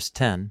 12, verse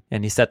 10,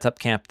 and he sets up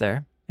camp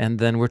there, and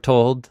then we're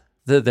told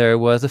that there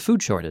was a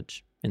food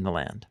shortage in the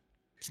land.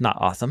 It's not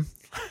awesome.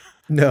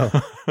 No,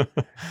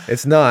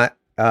 it's not.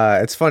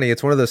 It's funny.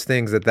 It's one of those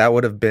things that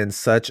would have been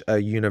such a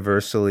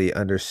universally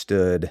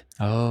understood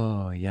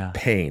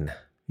pain.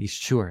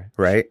 Sure.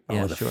 Right?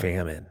 Yeah, the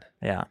famine.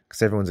 Yeah.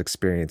 Because everyone's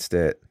experienced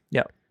it.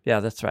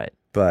 Yeah, that's right.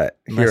 But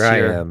here I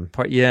am.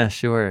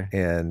 Sure.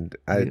 And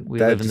we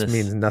that live in just this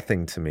means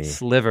nothing to me.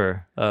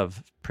 Sliver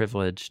of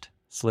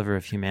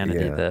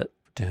humanity that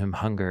to whom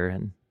hunger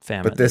and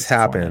famine. But this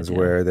happens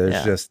where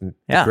there's just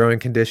growing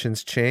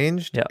conditions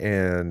changed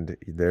and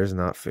there's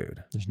not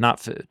food. There's not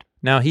food.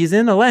 Now he's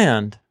in a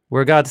land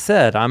where God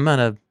said, I'm going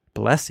to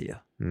bless you.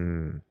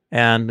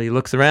 And he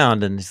looks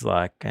around and he's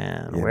like,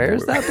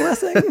 where's that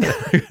blessing?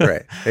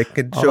 Right. It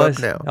could show up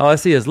now. All I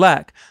see is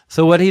lack.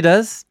 So what he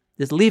does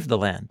is leave the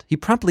land. He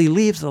promptly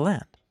leaves the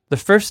land. The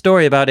first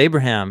story about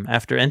Abraham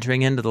after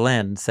entering into the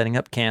land and setting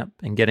up camp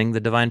and getting the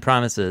divine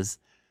promises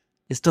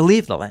is to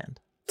leave the land.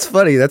 It's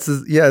funny. It's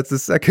the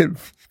second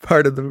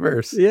part of the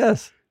verse.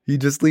 Yes. He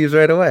just leaves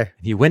right away.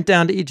 He went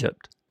down to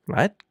Egypt,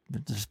 right?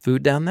 There's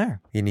food down there.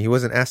 And he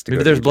wasn't asked to go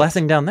Maybe to there's Egypt.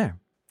 blessing down there,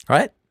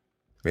 right?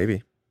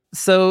 Maybe.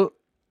 So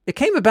it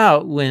came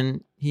about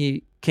when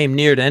he came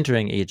near to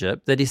entering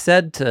Egypt that he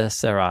said to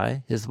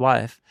Sarai, his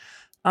wife,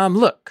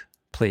 look,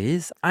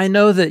 please, I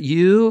know that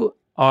you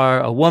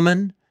are a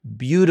woman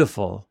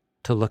beautiful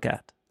to look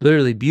at,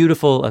 literally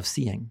beautiful of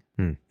seeing.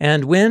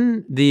 And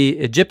when the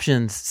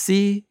Egyptians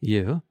see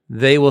you,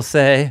 they will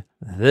say,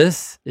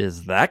 this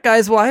is that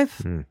guy's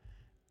wife,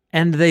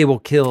 and they will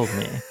kill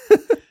me.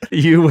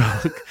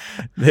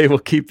 They will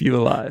keep you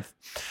alive.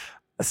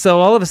 So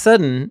all of a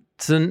sudden,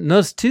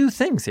 those two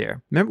things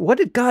here. Remember, what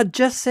did God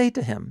just say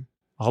to him?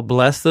 I'll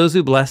bless those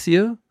who bless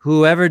you.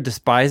 Whoever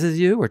despises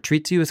you or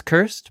treats you as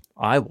cursed,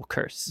 I will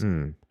curse.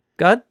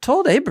 God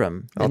told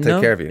Abram, I'll take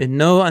care of you. In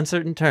no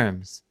uncertain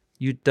terms,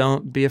 you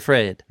don't be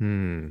afraid.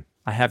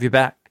 I have your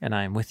back, and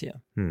I am with you.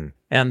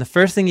 And the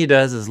first thing he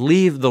does is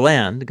leave the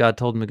land God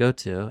told him to go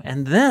to,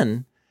 and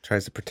then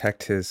tries to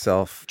protect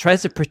himself.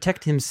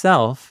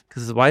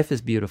 Because his wife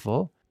is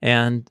beautiful,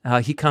 and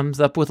he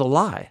comes up with a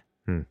lie,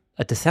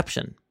 a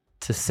deception,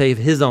 to save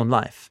his own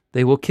life.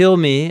 They will kill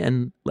me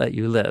and let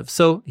you live.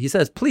 So he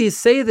says, please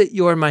say that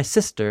you are my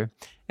sister,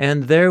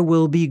 and there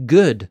will be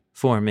good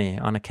for me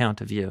on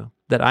account of you,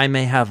 that I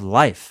may have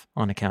life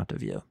on account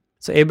of you.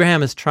 So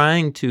Abraham is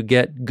trying to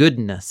get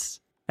goodness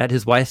at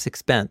his wife's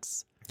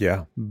expense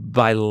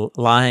by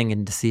lying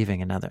and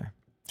deceiving another.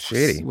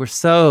 Shady. We're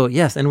so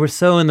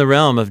in the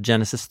realm of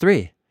Genesis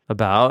 3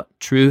 about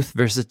truth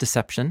versus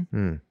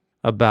deception,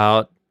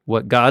 about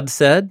what God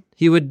said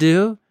he would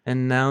do,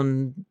 and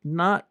now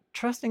not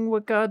trusting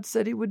what God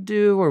said he would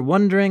do or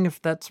wondering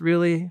if that's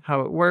really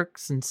how it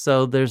works. And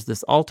so there's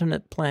this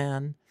alternate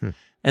plan.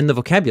 And the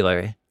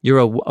vocabulary, you're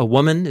a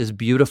woman is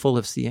beautiful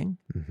of seeing,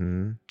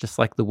 just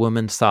like the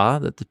woman saw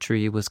that the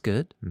tree was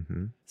good.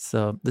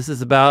 So this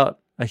is about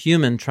a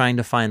human trying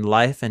to find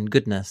life and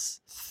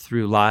goodness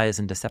through lies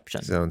and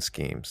deception. His own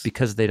schemes.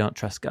 Because they don't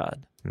trust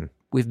God.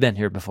 We've been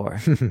here before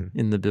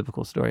in the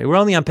biblical story. We're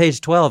only on page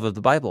 12 of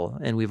the Bible,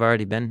 and we've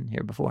already been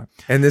here before.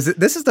 And this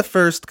is the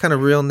first kind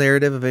of real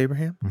narrative of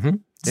Abraham?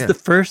 It's the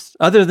first,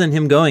 other than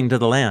him going to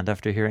the land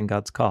after hearing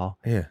God's call.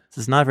 Yeah. This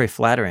is not a very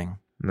flattering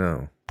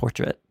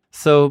portrait.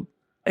 So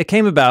it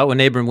came about when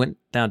Abram went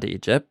down to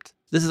Egypt.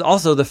 This is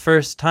also the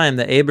first time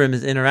that Abram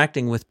is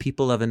interacting with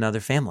people of another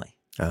family.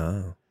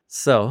 Oh.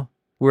 So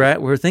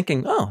we're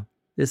thinking,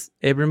 is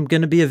Abram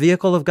going to be a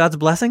vehicle of God's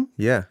blessing?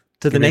 Yeah.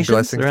 To the nations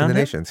blessings around to the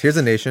nations. Here's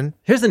a nation.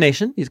 Here's the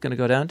nation he's going to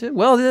go down to.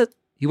 Well,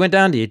 he went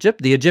down to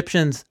Egypt. The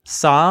Egyptians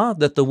saw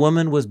that the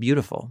woman was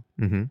beautiful.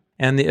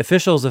 And the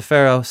officials of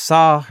Pharaoh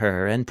saw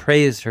her and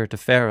praised her to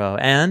Pharaoh,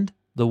 and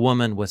the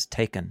woman was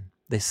taken.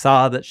 They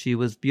saw that she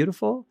was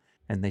beautiful,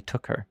 and they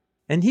took her.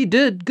 And he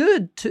did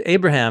good to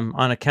Abraham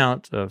on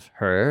account of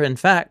her. In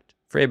fact,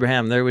 for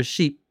Abraham, there was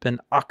sheep and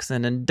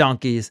oxen and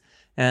donkeys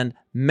and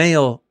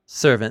male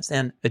servants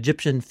and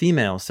Egyptian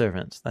female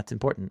servants. That's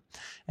important.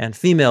 And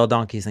female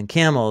donkeys and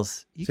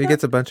camels. So he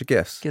gets a bunch of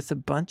gifts. Gets a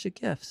bunch of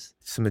gifts.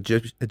 Some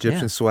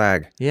Egyptian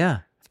swag. Yeah.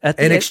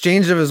 In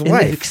exchange of his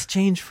wife. In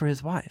exchange for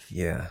his wife.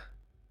 Yeah.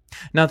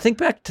 Now think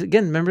back to,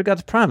 again, remember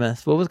God's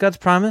promise. What was God's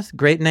promise?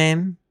 Great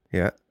name.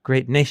 Yeah.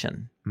 Great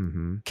nation.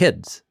 Mm-hmm.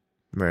 Kids.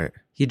 Right.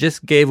 He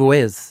just gave away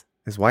his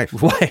wife.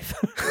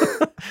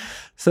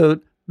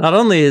 So not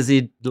only is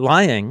he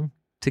lying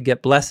to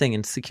get blessing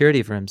and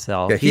security for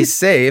himself. Yeah, he's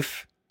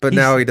safe, but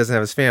now he doesn't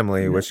have his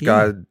family, which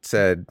God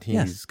said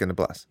he's going to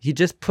bless. He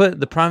just put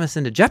the promise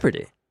into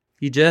jeopardy.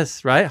 He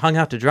just, hung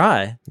out to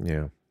dry.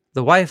 Yeah.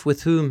 The wife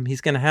with whom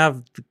he's going to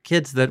have the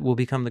kids that will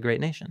become the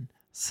great nation.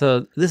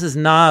 So this is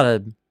not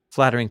a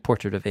flattering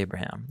portrait of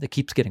Abraham. It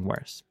keeps getting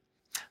worse.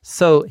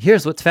 So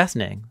here's what's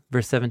fascinating.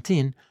 Verse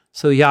 17.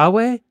 So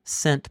Yahweh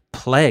sent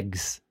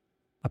plagues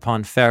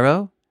upon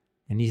Pharaoh,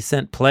 and he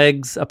sent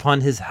plagues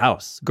upon his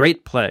house,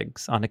 great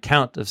plagues, on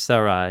account of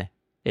Sarai,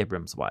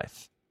 Abram's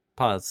wife.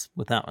 Pause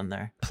with that one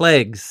there.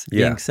 Plagues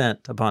being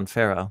sent upon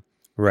Pharaoh.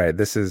 Right.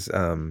 This is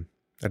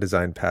a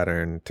design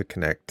pattern to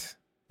connect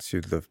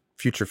to the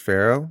future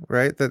Pharaoh,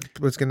 right? That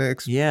was going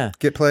to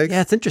get plagues?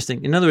 Yeah, it's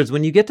interesting. In other words,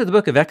 when you get to the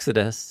book of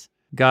Exodus,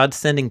 God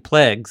sending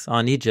plagues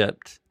on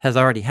Egypt has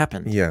already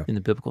happened in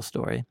the biblical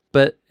story.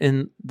 But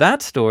in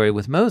that story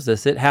with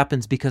Moses, it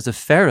happens because of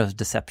Pharaoh's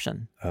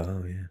deception.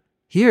 Oh, yeah.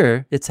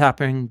 Here, it's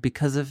happening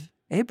because of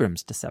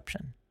Abram's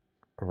deception.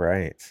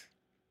 Right.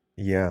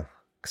 Yeah.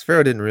 Because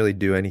Pharaoh didn't really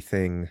do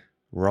anything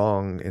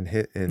wrong in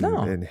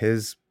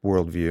his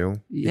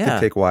worldview. He could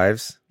take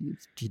wives.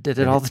 He did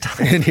it all the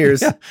time. And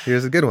here's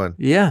a good one.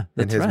 Yeah,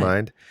 that's in his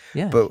mind.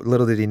 Yeah. But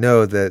little did he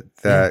know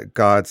that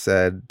God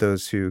said,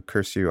 "Those who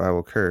curse you, I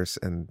will curse."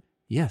 And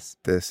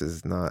this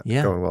is not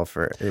going well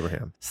for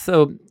Abraham.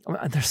 So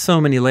there's so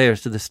many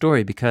layers to the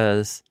story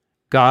because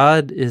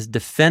God is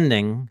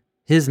defending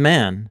his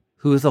man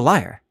who is a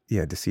liar.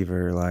 Yeah,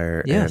 deceiver,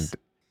 liar, and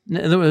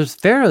in other words,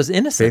 Pharaoh's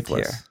innocent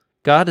faithless. Here.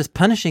 God is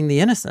punishing the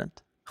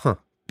innocent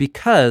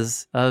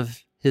because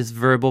of his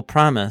verbal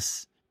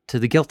promise to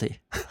the guilty,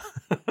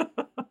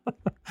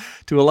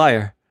 to a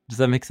liar. Does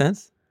that make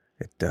sense?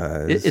 It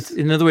does. It's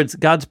in other words,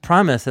 God's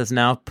promise has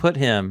now put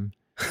him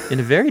in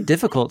a very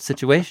difficult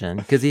situation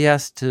because he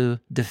has to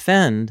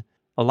defend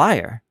a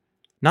liar,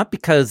 not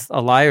because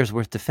a liar is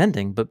worth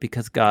defending, but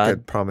because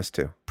God promised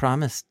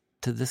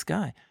to this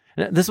guy.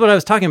 This is what I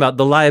was talking about,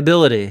 the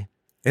liability.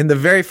 In the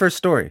very first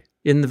story.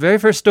 In the very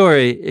first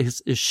story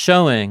is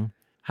showing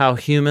how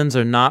humans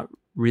are not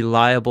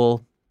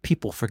reliable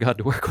people for God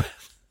to work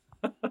with.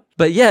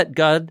 But yet,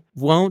 God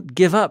won't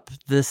give up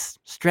this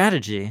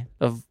strategy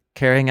of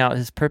carrying out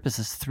his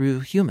purposes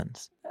through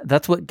humans.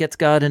 That's what gets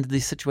God into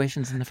these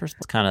situations in the first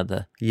place. Kind of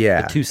the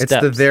two steps.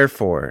 It's the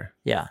therefore.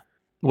 Yeah.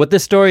 What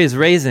this story is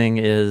raising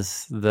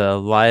is the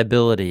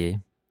liability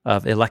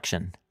of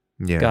election.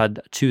 Yeah. God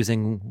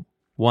choosing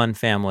one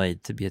family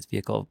to be its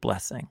vehicle of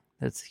blessing.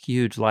 That's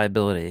huge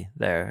liability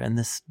there. And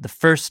the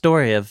first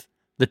story of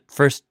the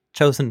first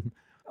chosen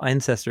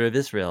ancestor of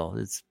Israel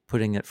is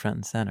putting it front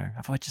and center.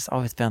 I've just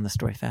always found the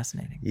story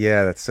fascinating.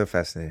 Yeah, that's so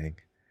fascinating.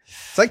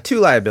 It's like two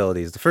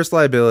liabilities. The first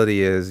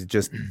liability is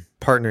just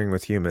partnering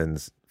with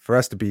humans for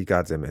us to be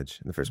God's image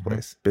in the first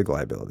place. Big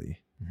liability.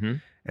 Mm-hmm.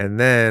 And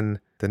then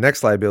the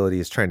next liability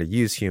is trying to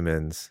use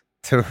humans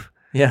to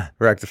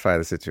rectify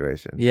the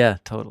situation. Yeah,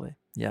 totally.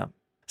 Yeah.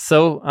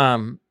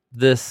 So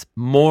this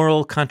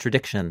moral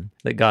contradiction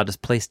that God is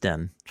placed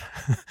in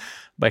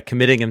by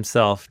committing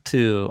himself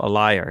to a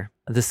liar,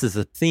 this is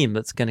a theme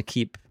that's going to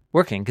keep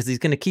working because he's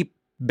going to keep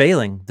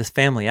bailing this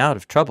family out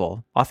of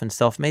trouble, often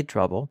self-made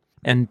trouble,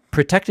 and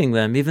protecting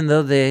them even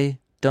though they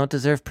don't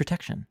deserve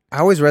protection. I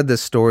always read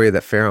this story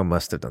that Pharaoh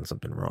must have done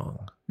something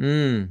wrong.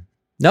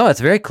 No,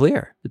 it's very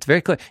clear. It's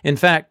very clear. In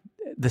fact,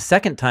 the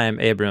second time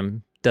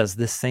Abram does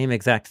this same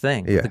exact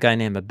thing with a guy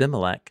named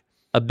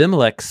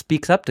Abimelech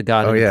speaks up to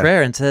God in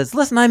prayer and says,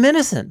 "Listen, I'm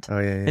innocent."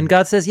 And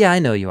God says, "Yeah, I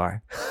know you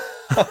are."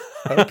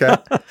 Okay.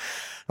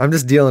 I'm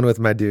just dealing with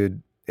my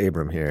dude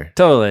Abram here.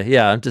 Totally.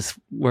 Yeah, I'm just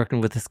working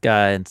with this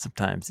guy, and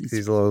sometimes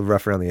he's a little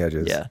rough around the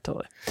edges. Yeah,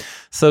 totally.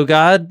 So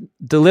God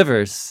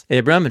delivers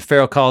Abram, and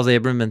Pharaoh calls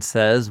Abram and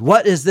says,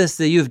 "What is this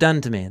that you've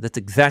done to me?" That's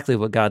exactly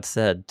what God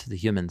said to the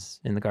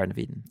humans in the Garden of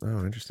Eden.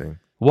 Oh, interesting.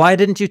 "Why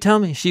didn't you tell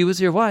me she was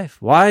your wife?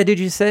 Why did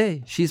you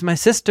say she's my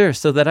sister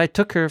so that I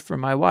took her for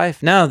my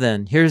wife? Now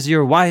then, here's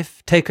your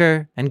wife, take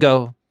her and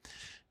go."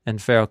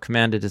 And Pharaoh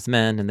commanded his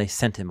men, and they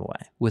sent him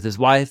away with his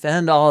wife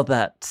and all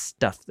that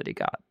stuff that he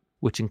got,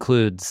 which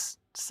includes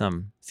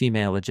some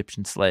female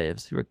Egyptian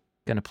slaves who are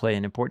going to play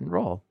an important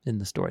role in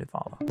the story to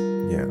follow.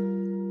 Yeah.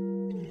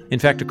 In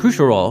fact, a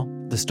crucial role.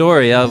 The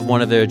story of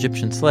one of their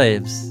Egyptian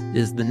slaves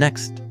is the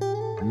next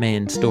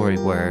main story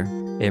where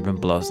Abram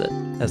blows it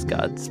as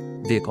God's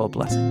vehicle of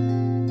blessing.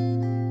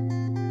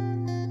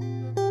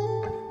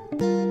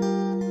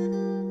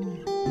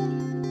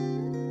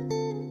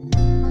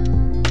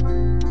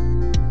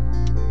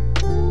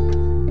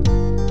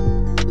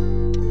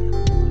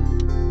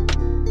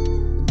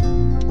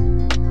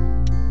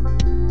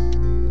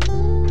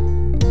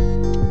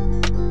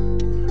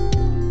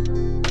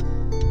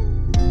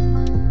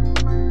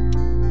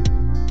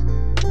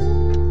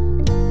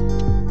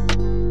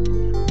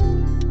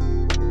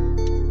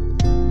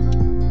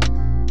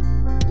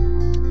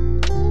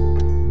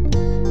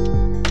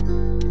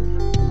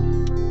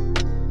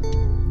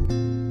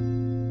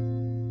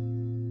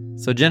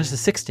 So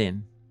Genesis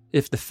 16,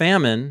 if the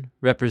famine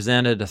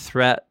represented a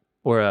threat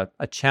or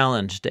a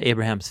challenge to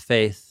Abraham's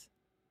faith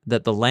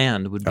that the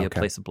land would be a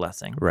place of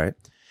blessing. Right.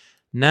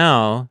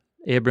 Now,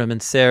 Abram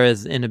and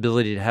Sarah's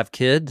inability to have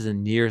kids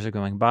and years are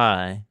going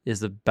by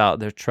is about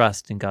their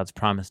trust in God's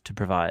promise to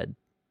provide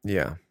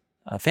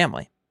a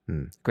family,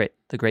 the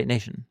great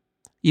nation,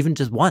 even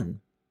just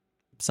one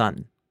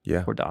son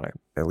or daughter.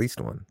 At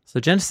least one. So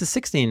Genesis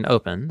 16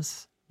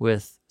 opens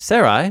with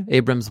Sarai,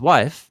 Abram's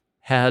wife,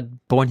 had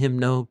borne him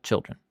no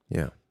children.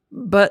 Yeah.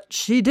 But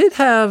she did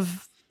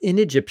have an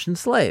Egyptian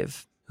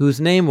slave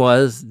whose name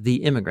was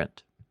the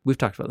Immigrant. We've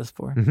talked about this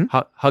before.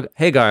 Mm-hmm.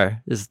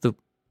 Hagar is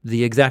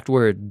the exact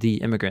word, the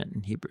immigrant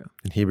in Hebrew.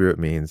 In Hebrew, it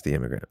means the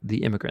immigrant.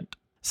 The immigrant.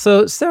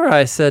 So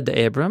Sarai said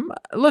to Abram,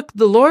 look,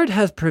 the Lord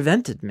has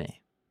prevented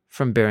me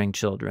from bearing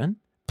children.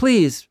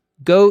 Please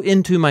go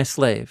into my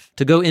slave.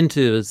 To go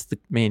into is the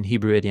main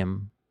Hebrew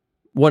idiom,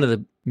 one of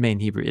the main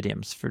Hebrew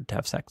idioms to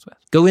have sex with.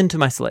 Go into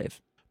my slave.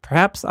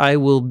 Perhaps I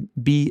will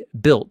be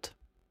built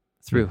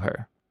through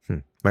her.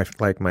 My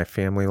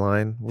family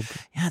line?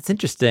 Yeah, it's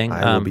interesting.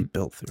 I will be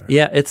built through her.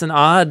 Yeah, it's an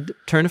odd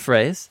turn of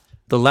phrase.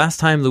 The last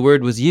time the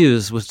word was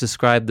used was to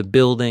describe the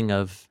building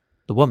of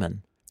the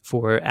woman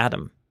for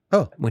Adam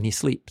when he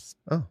sleeps.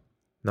 Oh,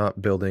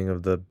 not building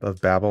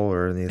of Babel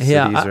or any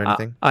cities or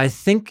anything? I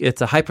think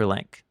it's a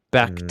hyperlink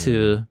back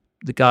to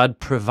the God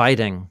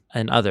providing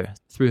an other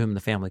through whom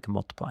the family can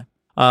multiply.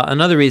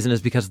 Another reason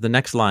is because the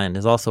next line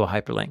is also a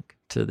hyperlink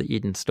to the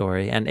Eden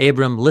story, and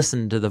Abram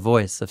listened to the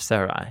voice of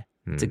Sarai.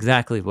 It's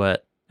exactly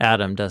what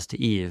Adam does to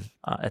Eve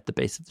at the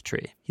base of the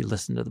tree. He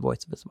listened to the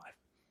voice of his wife.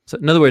 So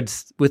in other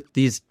words, with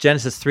these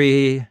Genesis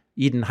 3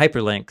 Eden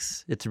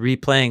hyperlinks, it's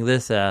replaying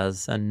this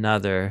as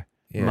another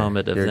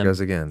moment of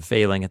them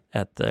failing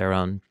at their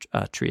own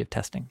tree of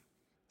testing.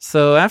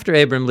 So after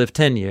Abram lived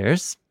 10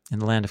 years in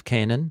the land of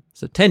Canaan,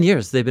 so 10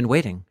 years they've been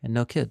waiting and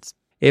no kids.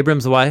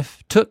 Abram's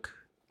wife took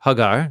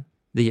Hagar,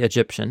 the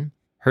Egyptian,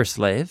 her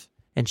slave,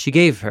 and she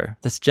gave her.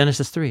 That's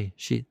Genesis 3.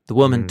 The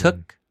woman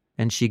took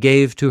and she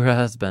gave to her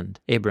husband,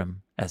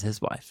 Abram, as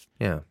his wife.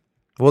 Yeah.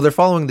 Well, they're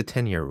following the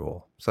 10-year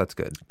rule, so that's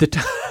good.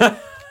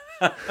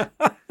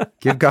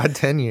 Give God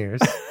 10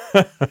 years.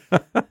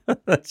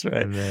 That's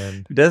right. And then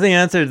if he doesn't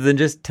answer, then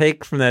just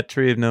take from that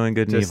tree of knowing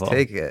good and evil. Just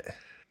take it.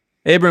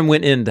 Abram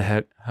went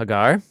into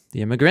Hagar,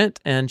 the immigrant,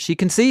 and she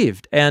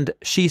conceived. And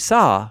she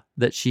saw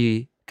that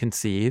she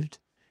conceived.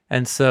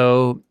 And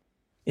so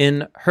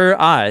in her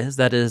eyes,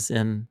 that is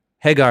in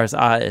Hagar's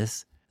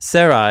eyes,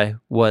 Sarai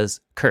was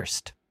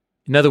cursed.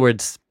 In other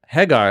words,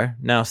 Hagar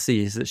now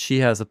sees that she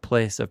has a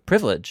place of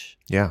privilege.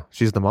 Yeah,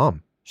 she's the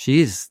mom.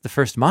 She's the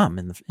first mom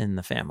in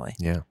the family.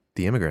 Yeah,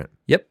 the immigrant.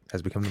 Yep,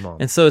 has become the mom.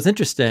 And so it's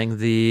interesting.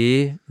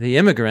 The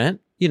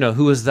immigrant,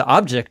 who was the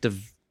object of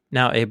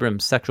now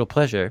Abram's sexual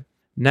pleasure,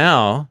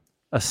 now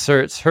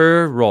asserts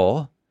her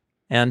role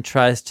and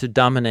tries to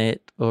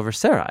dominate over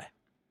Sarai.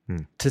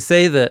 To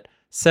say that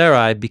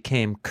Sarai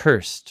became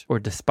cursed or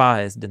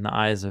despised in the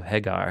eyes of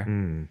Hagar.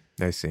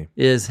 I see.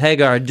 Is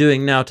Hagar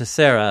doing now to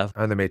Sarah?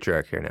 I'm the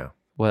matriarch here now.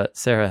 What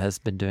Sarah has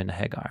been doing to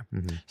Hagar.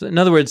 So in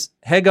other words,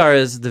 Hagar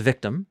is the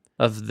victim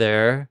of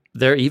their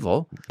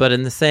evil, but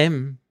in the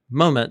same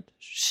moment,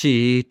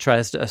 she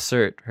tries to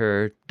assert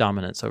her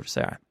dominance over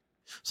Sarah.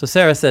 So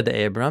Sarah said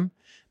to Abram,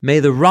 may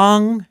the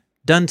wrong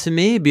done to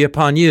me be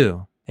upon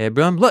you.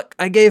 Abram, look,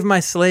 I gave my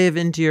slave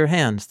into your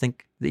hands.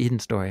 Think the Eden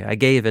story. I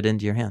gave it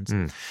into your hands.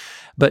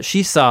 But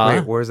she saw...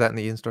 Wait, where is that in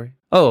the Eden story?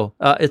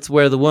 It's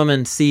where the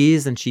woman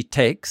sees and she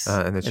takes,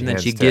 and then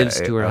she gives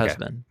to her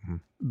husband.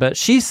 But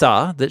she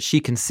saw that she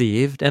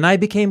conceived, and I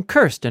became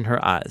cursed in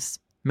her eyes.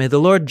 May the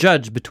Lord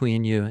judge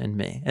between you and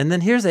me. And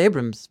then here's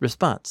Abram's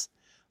response.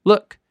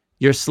 Look,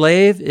 your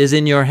slave is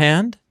in your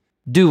hand.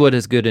 Do what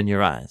is good in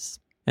your eyes.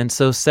 And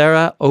so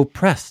Sarah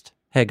oppressed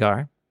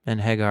Hagar, and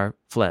Hagar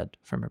fled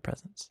from her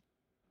presence.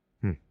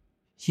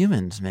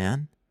 Humans,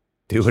 man.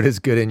 Do what is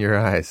good in your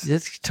eyes.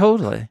 It's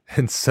totally.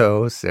 And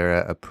so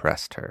Sarah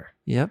oppressed her.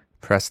 Yep.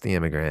 Oppressed the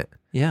immigrant.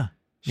 Yeah.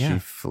 She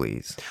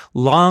flees.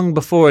 Long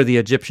before the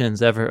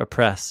Egyptians ever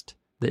oppressed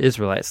the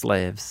Israelite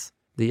slaves,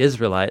 the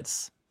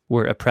Israelites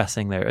were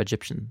oppressing their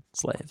Egyptian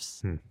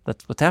slaves.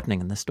 That's what's happening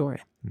in this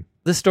story.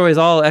 This story is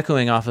all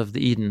echoing off of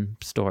the Eden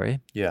story.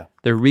 Yeah.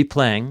 They're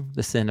replaying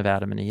the sin of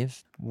Adam and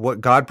Eve.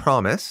 What God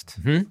promised,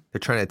 they're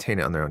trying to attain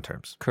it on their own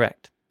terms.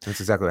 Correct. That's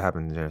exactly what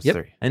happened in Genesis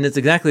 3. And it's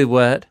exactly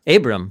what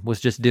Abram was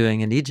just doing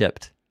in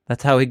Egypt.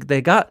 That's how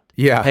they got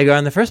Hagar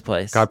in the first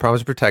place. God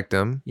promised to protect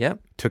him. Yep.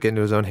 Took it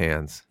into his own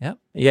hands. Yep.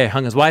 Yeah, he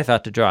hung his wife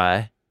out to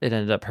dry. It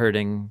ended up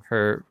hurting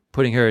her,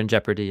 putting her in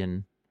jeopardy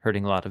and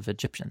hurting a lot of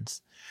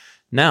Egyptians.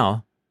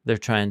 Now they're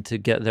trying to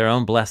get their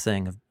own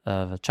blessing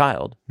of a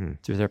child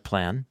through their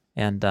plan,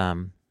 and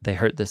they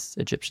hurt this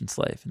Egyptian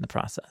slave in the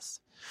process.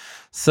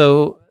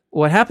 So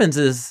what happens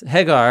is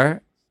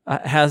Hagar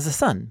has a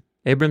son,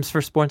 Abram's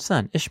firstborn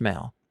son,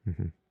 Ishmael.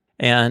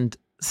 And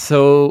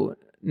so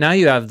now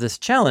you have this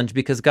challenge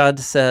because God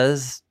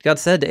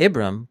said to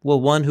Abram, well,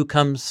 one who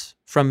comes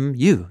from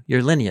you,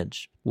 your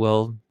lineage,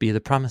 will be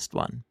the promised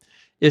one.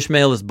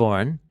 Ishmael is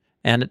born,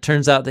 And it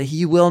turns out that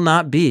he will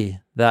not be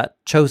that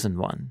chosen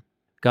one.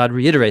 God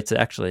reiterates it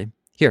actually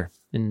here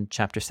in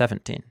chapter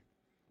 17.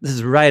 This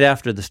is right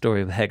after the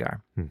story of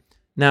Hagar.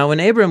 Now, when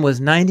Abram was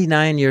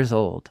 99 years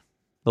old,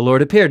 the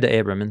Lord appeared to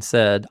Abram and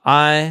said,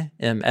 I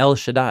am El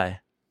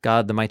Shaddai,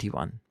 God the Mighty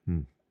One.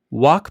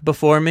 Walk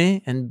before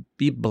me and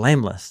be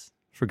blameless,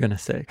 for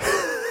goodness sake.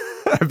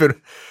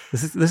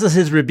 This is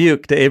his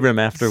rebuke to Abram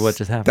after what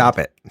just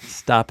happened.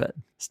 Stop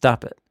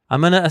it.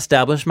 I'm going to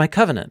establish my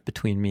covenant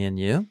between me and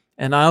you,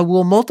 and I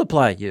will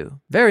multiply you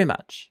very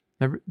much.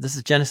 Remember, this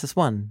is Genesis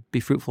 1, be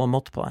fruitful and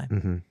multiply.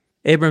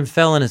 Abram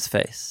fell on his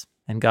face,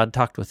 and God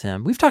talked with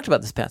him. We've talked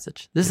about this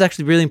passage. This is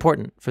actually really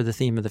important for the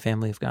theme of the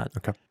family of God.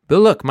 Okay. But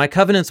look, my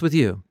covenant's with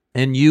you,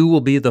 and you will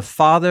be the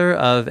father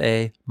of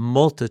a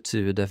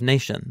multitude of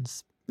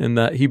nations. And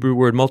the Hebrew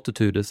word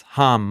multitude is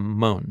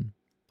Ham-mon.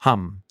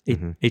 Ham,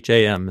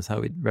 H-A-M is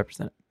how we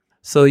represent it.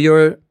 So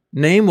your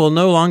name will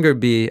no longer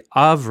be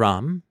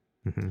Avram,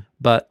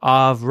 but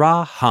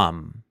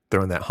Avraham.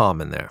 Throwing that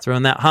Ham in there.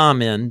 Throwing that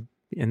Ham in,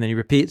 and then he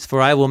repeats,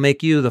 for I will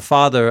make you the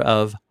father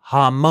of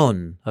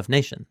Hamon, of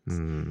nations.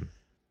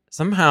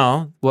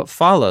 Somehow, what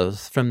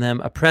follows from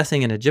them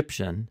oppressing an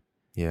Egyptian.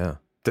 Yeah.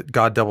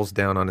 God doubles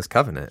down on his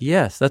covenant.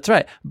 Yes, that's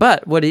right.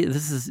 But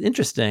this is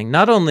interesting.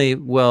 Not only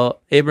will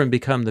Abram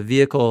become the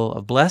vehicle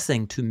of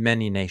blessing to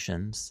many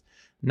nations,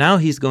 now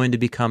he's going to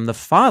become the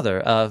father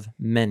of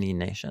many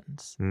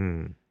nations.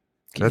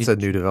 That's a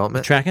new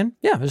development. Tracking?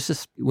 Yeah,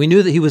 we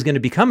knew that he was going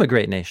to become a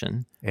great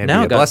nation. And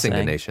now be a blessing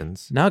to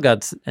nations. Now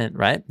God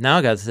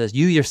says,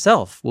 you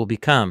yourself will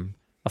become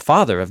a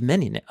father of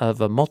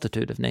of a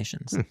multitude of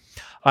nations.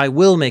 I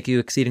will make you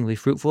exceedingly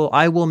fruitful.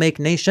 I will make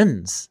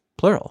nations,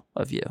 plural,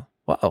 of you.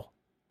 Wow.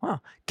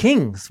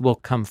 Kings will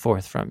come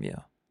forth from you.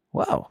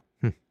 Wow.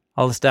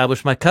 I'll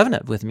establish my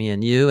covenant with me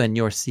and you and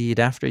your seed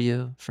after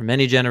you for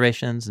many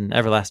generations, an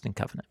everlasting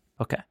covenant.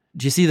 Okay.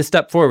 Do you see the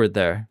step forward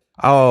there?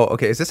 Oh,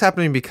 okay. Is this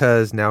happening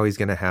because now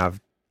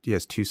he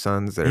has two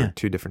sons that are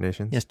two different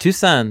nations? He has two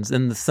sons,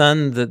 and the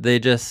son that they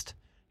just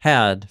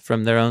had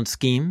from their own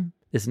scheme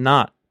is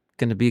not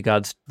going to be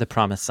the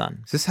promised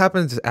son. This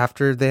happens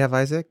after they have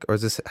Isaac, or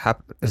is this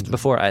happen? It's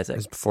before Isaac.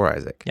 It's before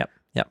Isaac.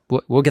 Yep.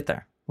 We'll get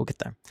there.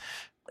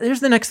 Here's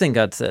the next thing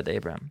God said to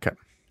Abram. Okay.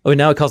 Oh,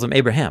 now he calls him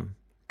Abraham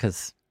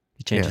because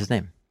he changed his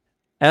name.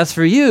 As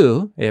for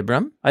you,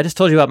 Abram, I just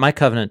told you about my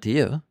covenant to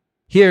you.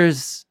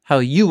 Here's how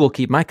you will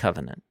keep my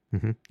covenant.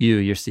 You,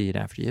 your seed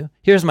after you.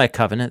 Here's my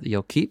covenant that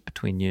you'll keep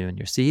between you and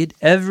your seed.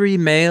 Every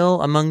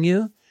male among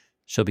you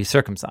shall be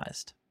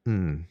circumcised.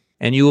 And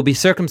you will be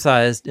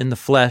circumcised in the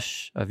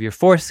flesh of your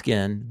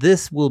foreskin.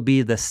 This will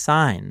be the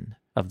sign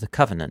of the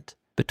covenant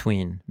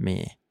between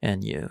me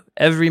and you.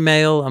 Every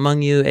male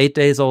among you, 8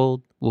 days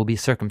old, will be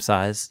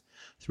circumcised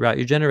throughout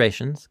your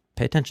generations.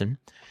 Pay attention.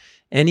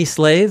 Any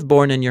slave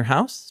born in your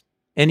house,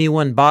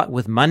 anyone bought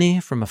with money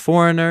from a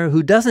foreigner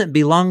who doesn't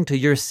belong to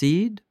your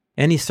seed,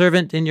 any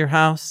servant in your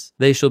house,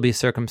 they shall be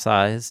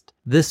circumcised.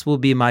 This will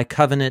be my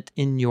covenant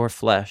in your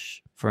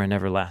flesh for an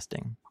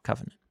everlasting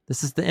covenant.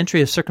 This is the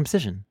entry of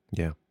circumcision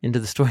into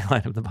the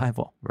storyline of the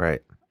Bible.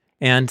 Right.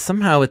 And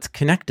somehow it's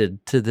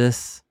connected to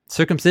this.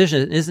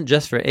 Circumcision isn't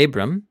just for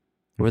Abram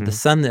or the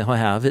son that he'll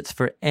have. It's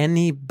for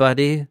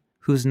anybody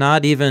who's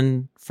not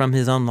even from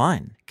his own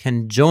line,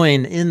 can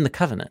join in the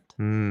covenant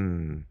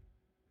and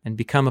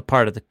become a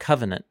part of the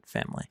covenant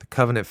family. The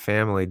covenant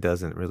family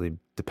doesn't really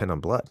depend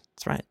on blood.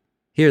 That's right.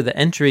 Here, the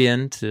entry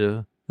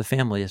into the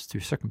family is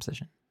through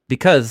circumcision.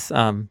 Because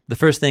the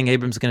first thing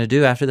Abram's going to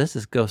do after this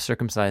is go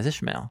circumcise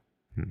Ishmael.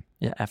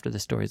 After the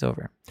story's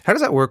over. How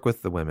does that work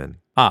with the women?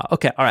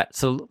 Okay. All right.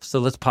 So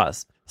let's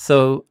pause.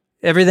 So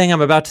everything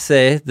I'm about to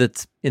say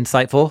that's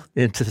insightful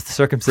into the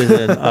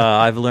circumcision,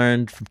 I've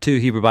learned from two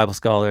Hebrew Bible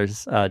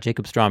scholars,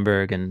 Jacob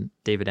Stromberg and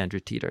David Andrew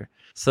Teeter.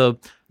 So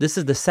this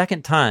is the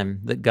second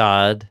time that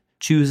God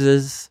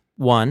chooses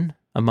one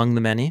among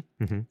the many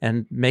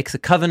and makes a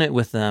covenant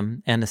with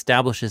them and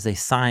establishes a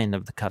sign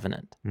of the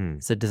covenant.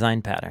 It's a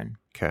design pattern.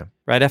 Okay.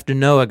 Right after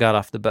Noah got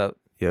off the boat.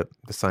 Yep.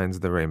 The sign's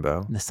the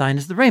rainbow. And the sign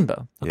is the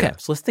rainbow. Okay.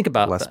 So let's think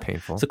about less that.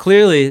 painful. So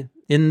clearly,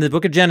 in the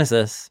book of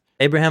Genesis,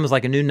 Abraham is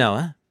like a new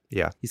Noah.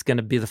 Yeah. He's going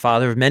to be the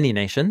father of many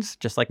nations,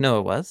 just like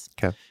Noah was.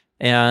 Okay.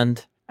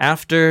 And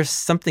after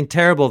something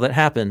terrible that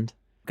happened,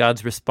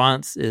 God's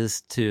response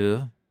is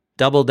to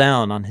double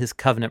down on his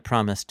covenant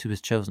promise to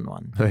his chosen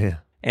one. Oh, yeah.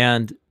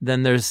 And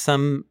then there's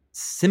some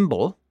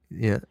symbol.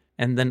 Yeah.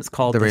 And then it's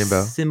called the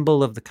rainbow.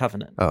 Symbol of the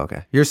covenant. Oh,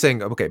 okay. You're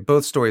saying,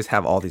 both stories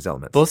have all these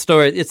elements. Both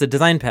stories, it's a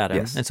design pattern.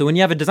 Yes. And so when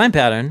you have a design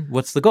pattern,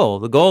 what's the goal?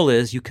 The goal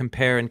is you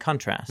compare and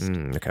contrast.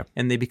 Okay.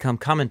 And they become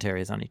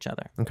commentaries on each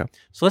other. Okay.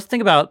 So let's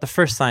think about the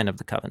first sign of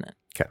the covenant.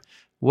 Okay.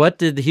 What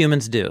did the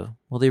humans do?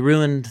 Well, they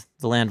ruined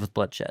the land with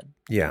bloodshed.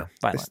 Yeah.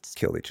 Violence. They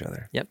killed each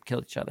other. Yep,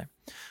 killed each other.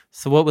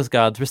 So what was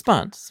God's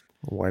response?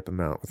 Wipe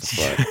them out with the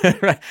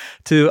flood. Right.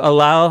 To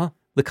allow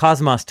the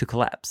cosmos to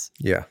collapse.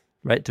 Yeah.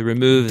 Right. To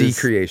remove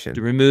decreation.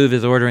 To remove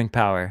his ordering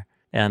power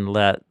and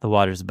let the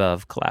waters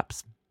above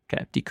collapse.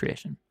 Okay.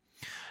 Decreation.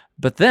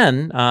 But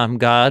then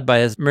God, by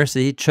his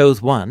mercy,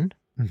 chose one.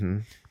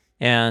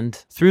 And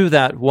through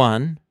that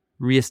one,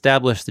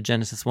 reestablished the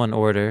Genesis 1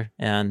 order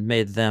and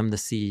made them the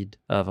seed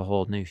of a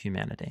whole new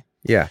humanity.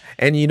 Yeah.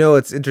 And you know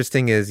what's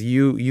interesting is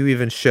you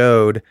even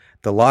showed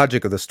the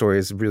logic of the story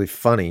is really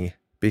funny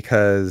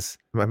because,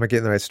 am I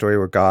getting the right story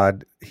where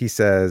God, he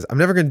says, I'm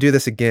never going to do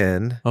this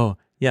again. Oh,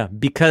 yeah,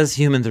 because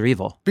humans are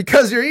evil.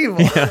 Because you're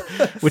evil. Yeah,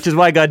 which is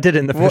why God did it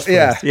in the first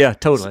place. Yeah,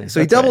 totally. So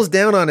he doubles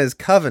down on his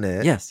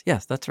covenant. Yes,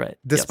 that's right.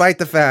 Despite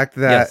the fact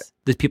that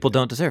the people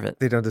don't deserve it.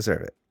 They don't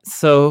deserve it.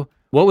 So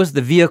what was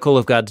the vehicle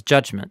of God's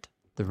judgment?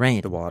 The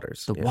rain. The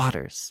waters. The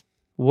waters.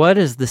 What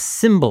is the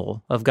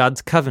symbol of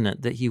God's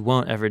covenant that he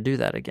won't ever do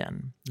that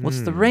again?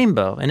 What's the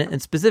rainbow? And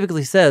it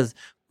specifically says,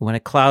 when I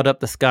cloud up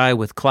the sky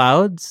with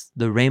clouds,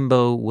 the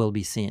rainbow will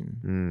be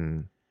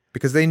seen.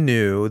 Because they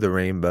knew the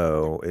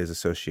rainbow is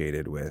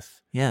associated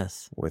with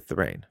the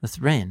rain. That's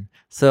rain.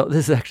 So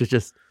this is actually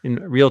just in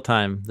real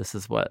time. This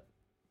is what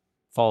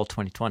fall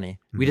 2020.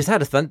 We just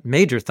had a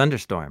major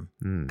thunderstorm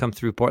come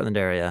through Portland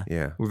area.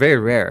 Yeah, very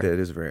rare. It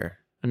is rare.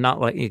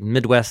 Not like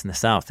Midwest and the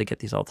South, they get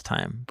these all the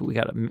time. But we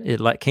got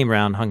it came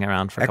around, hung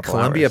around for a couple hours.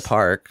 At Columbia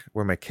Park,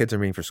 where my kids are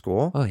meeting for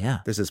school. Oh yeah,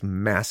 there's this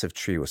massive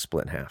tree was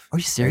split in half. Are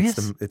you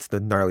serious? It's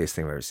the gnarliest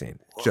thing I've ever seen.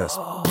 Just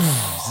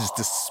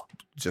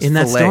in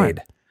that storm.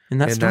 In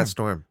that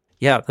storm.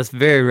 Yeah, that's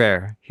very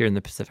rare here in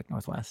the Pacific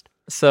Northwest.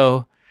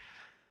 So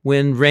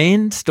when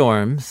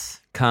rainstorms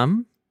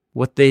come,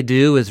 what they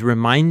do is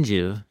remind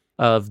you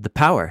of the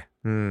power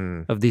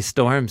of these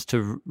storms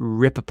to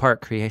rip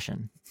apart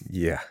creation.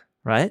 Yeah.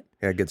 Right?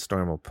 Yeah, a good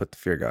storm will put the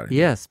fear God in.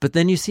 Yes, but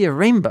then you see a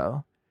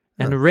rainbow,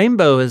 and a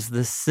rainbow is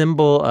the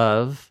symbol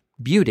of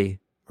beauty.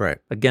 Right.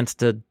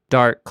 Against a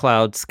dark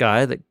cloud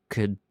sky that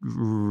could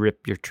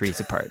rip your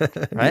trees apart,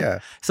 right? Yeah.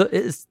 So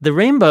the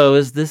rainbow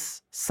is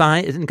this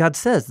sign, and God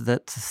says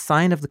that's a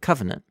sign of the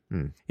covenant.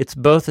 It's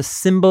both a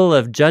symbol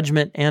of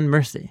judgment and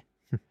mercy,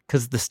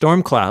 because the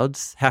storm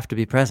clouds have to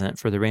be present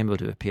for the rainbow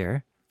to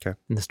appear. Okay.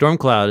 And the storm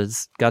cloud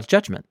is God's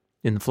judgment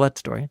in the flood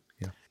story.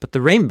 Yeah. But the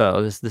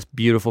rainbow is this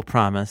beautiful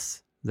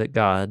promise that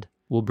God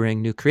will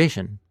bring new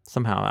creation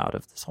somehow out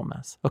of this whole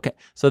mess. Okay,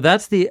 so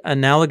that's the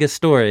analogous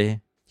story.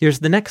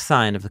 Here's the next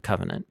sign of the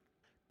covenant.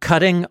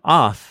 Cutting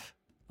off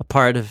a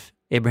part of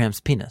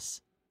Abraham's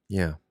penis.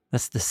 Yeah.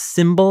 That's the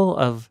symbol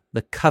of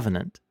the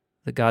covenant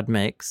that God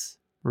makes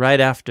right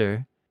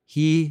after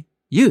he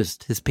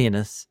used his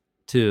penis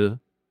to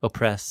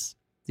oppress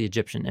the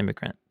Egyptian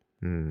immigrant.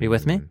 Are you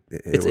with me?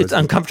 It's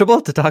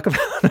uncomfortable to talk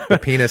about. The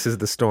penis is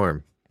the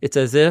storm. It's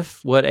as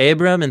if what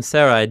Abram and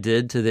Sarai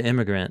did to the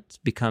immigrant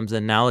becomes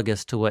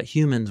analogous to what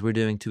humans were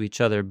doing to each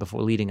other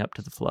before leading up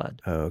to the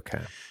flood. Oh, okay.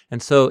 And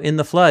so in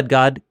the flood,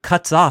 God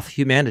cuts off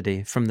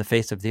humanity from the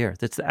face of the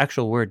earth. It's the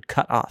actual word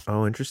cut off.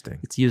 Oh, interesting.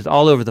 It's used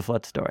all over the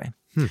flood story.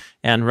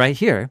 And right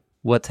here,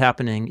 what's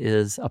happening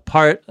is the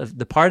part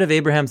of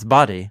Abraham's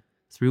body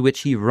through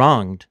which he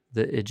wronged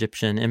the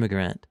Egyptian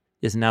immigrant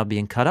is now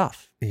being cut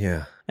off.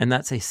 Yeah. And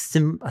that's a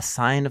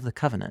sign of the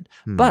covenant.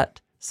 But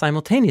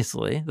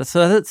simultaneously,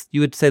 you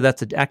would say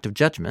that's an act of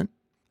judgment,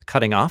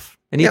 cutting off.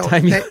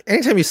 Anytime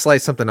you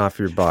slice something off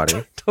your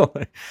body.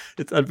 Totally.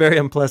 It's very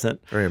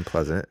unpleasant. Very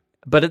unpleasant.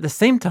 But at the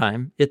same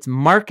time, it's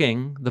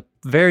marking the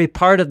very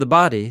part of the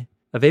body,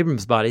 of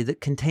Abram's body,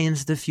 that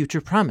contains the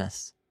future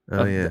promise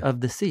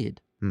of the seed.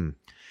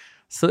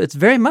 So it's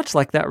very much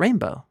like that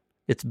rainbow.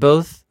 It's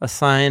both a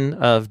sign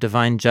of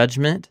divine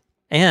judgment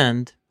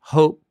and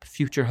hope,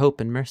 future hope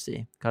and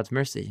mercy, God's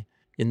mercy,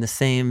 in the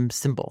same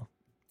symbol.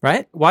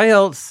 Right? Why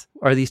else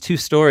are these two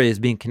stories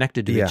being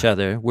connected to each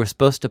other? We're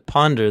supposed to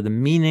ponder the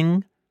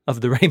meaning of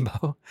the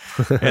rainbow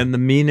and the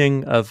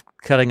meaning of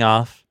cutting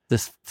off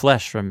this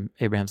flesh from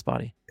Abraham's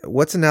body.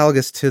 What's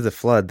analogous to the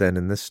flood then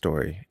in this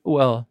story?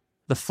 Well,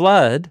 the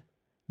flood,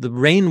 the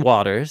rain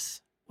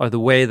waters, are the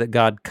way that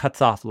God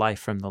cuts off life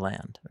from the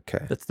land.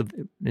 Okay. That's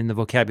in the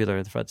vocabulary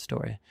of the flood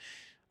story.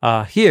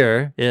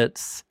 Here,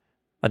 it's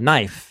a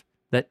knife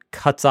that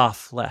cuts off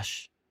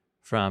flesh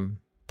from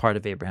part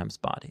of Abraham's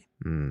body.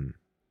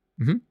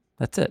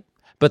 That's it.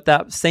 But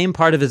that same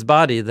part of his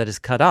body that is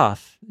cut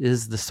off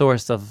is the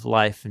source of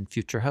life and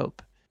future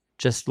hope.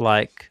 Just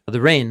like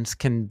the rains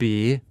can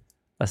be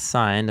a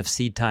sign of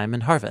seed time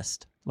and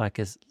harvest, like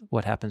is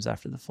what happens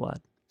after the flood.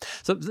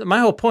 So my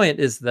whole point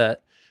is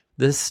that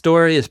this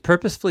story is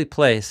purposefully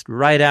placed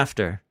right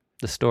after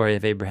the story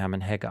of Abraham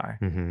and Hagar.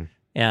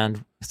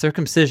 And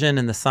circumcision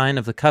and the sign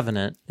of the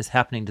covenant is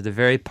happening to the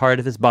very part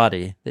of his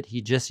body that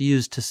he just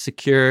used to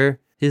secure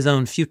his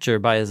own future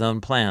by his own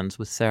plans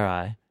with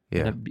Sarai.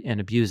 And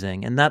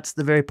abusing. And that's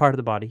the very part of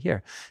the body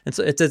here. And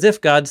so it's as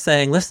if God's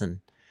saying,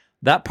 listen,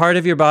 that part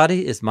of your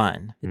body is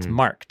mine. It's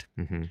marked.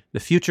 The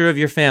future of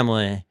your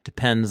family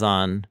depends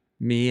on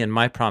me and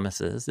my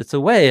promises. It's a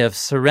way of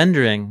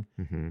surrendering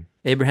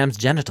Abraham's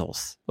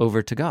genitals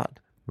over to God.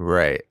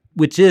 Right.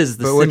 Which is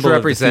the symbol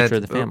of the future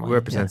of the family.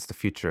 Represents the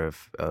future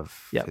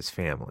of his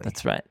family.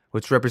 That's right.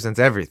 Which represents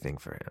everything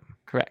for him.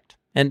 Correct.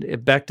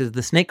 And back to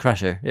the snake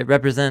crusher, it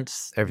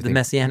represents everything. The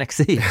messianic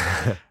seed.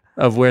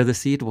 Of where the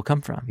seed will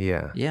come from.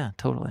 Yeah. Yeah,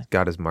 totally.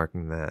 God is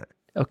marking that.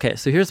 Okay,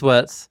 so here's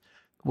what's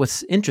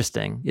what's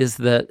interesting is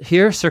that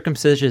here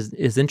circumcision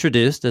is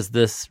introduced as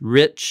this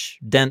rich,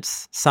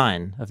 dense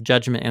sign of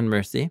judgment and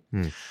mercy,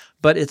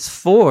 but it's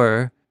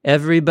for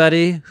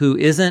everybody who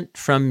isn't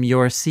from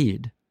your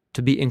seed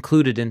to be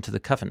included into the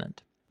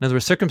covenant. In other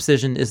words,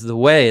 circumcision is the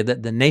way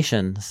that the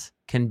nations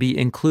can be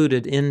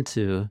included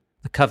into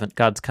the covenant,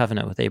 God's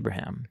covenant with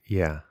Abraham.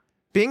 Yeah.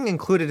 Being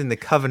included in the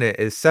covenant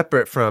is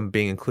separate from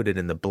being included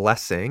in the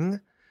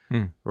blessing,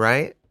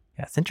 right?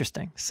 Yeah, it's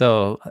interesting.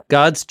 So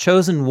God's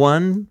chosen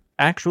one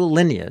actual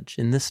lineage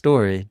in this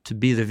story to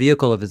be the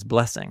vehicle of his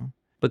blessing.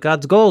 But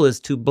God's goal is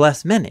to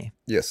bless many.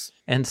 Yes.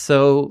 And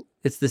so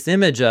it's this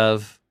image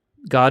of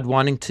God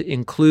wanting to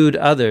include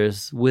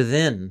others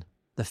within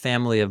the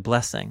family of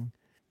blessing.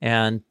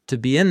 And to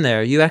be in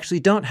there, you actually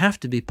don't have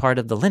to be part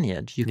of the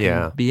lineage. You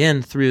can be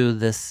in through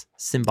this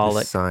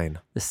symbolic sign.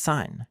 This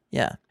sign.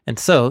 Yeah. And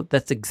so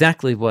that's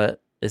exactly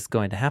what is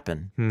going to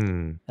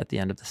happen at the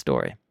end of the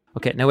story.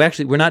 Okay, now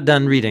we're not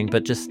done reading,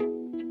 but just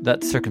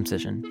that's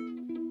circumcision.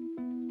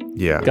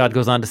 Yeah. God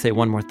goes on to say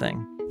one more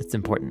thing. It's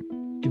important. Do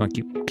you want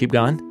to keep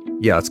going?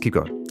 Yeah, let's keep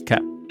going. Okay.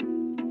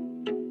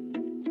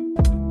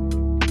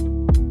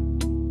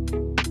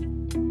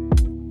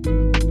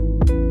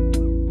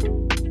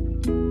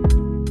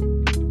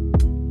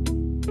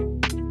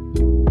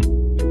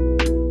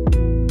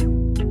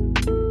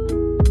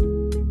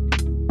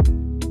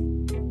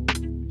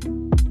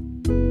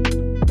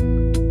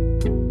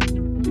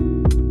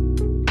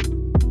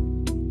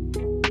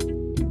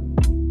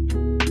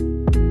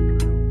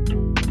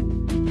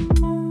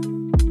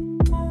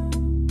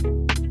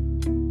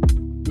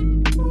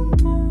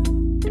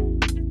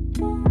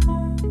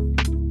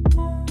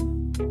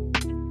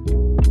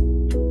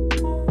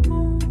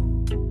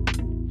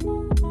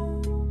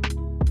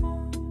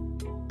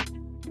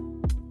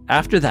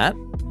 After that,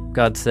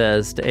 God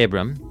says to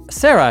Abram,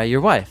 Sarai,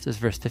 your wife, this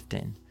is verse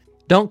 15.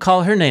 Don't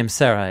call her name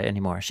Sarai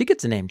anymore. She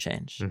gets a name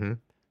change. Mm-hmm.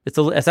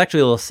 It's actually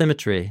a little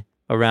symmetry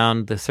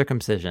around the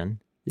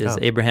circumcision, is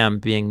Abraham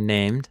being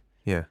named,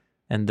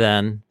 and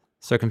then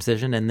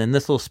circumcision, and then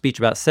this little speech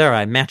about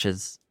Sarai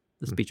matches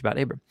the speech about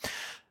Abram.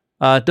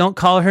 Don't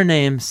call her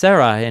name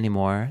Sarai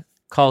anymore.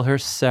 Call her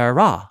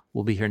Sarah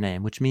will be her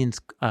name, which means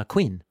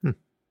queen.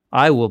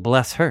 I will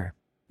bless her.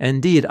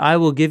 Indeed, I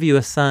will give you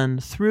a son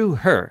through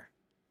her.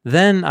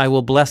 Then I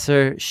will bless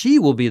her. She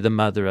will be the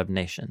mother of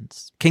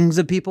nations. Kings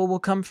of people will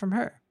come from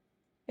her.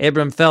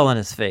 Abram fell on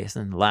his face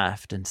and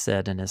laughed and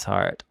said in his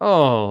heart,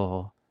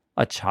 Oh,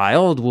 a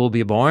child will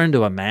be born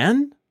to a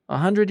man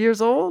 100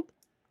 years old?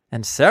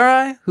 And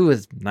Sarai, who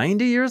is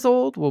 90 years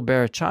old, will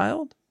bear a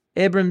child?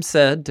 Abram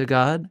said to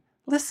God,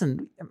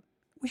 Listen,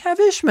 we have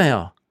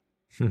Ishmael.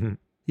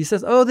 He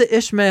says, Oh, that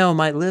Ishmael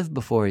might live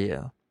before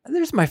you.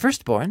 There's my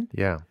firstborn.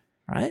 Yeah.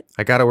 Right?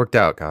 I got it worked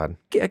out, God.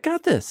 I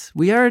got this.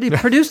 We already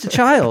produced a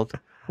child.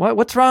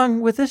 What's wrong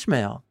with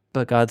Ishmael?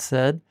 But God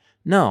said,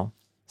 No,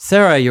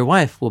 Sarah, your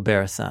wife, will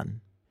bear a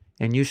son,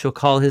 and you shall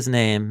call his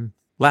name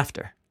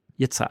Laughter,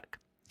 Yitzhak.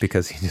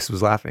 Because he just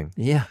was laughing.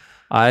 Yeah.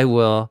 I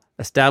will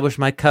establish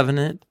my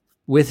covenant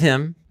with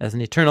him as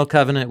an eternal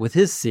covenant with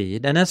his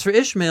seed. And as for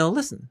Ishmael,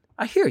 listen,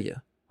 I hear you.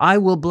 I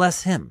will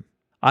bless him.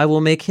 I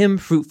will make him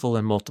fruitful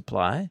and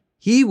multiply.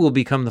 He will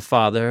become the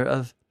father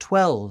of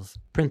 12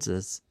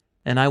 princes,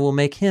 and I will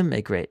make him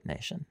a great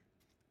nation.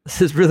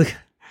 This is really,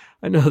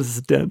 I know this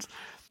is dense.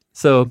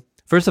 So,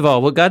 first of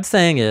all, what God's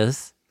saying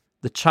is,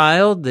 the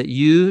child that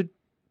you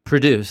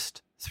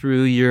produced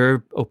through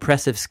your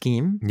oppressive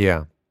scheme,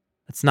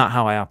 that's not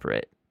how I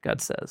operate, God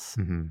says.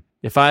 Mm-hmm.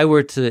 If I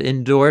were to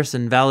endorse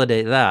and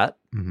validate that,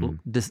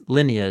 this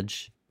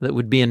lineage, that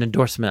would be an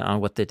endorsement on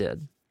what they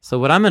did. So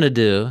what I'm going to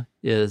do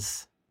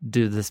is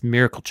do this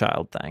miracle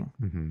child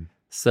thing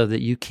so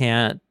that you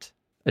can't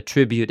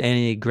attribute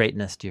any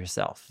greatness to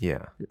yourself.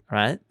 Yeah.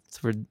 Right?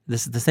 So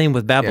this is the same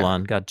with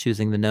Babylon, God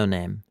choosing the no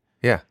name.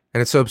 Yeah.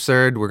 And it's so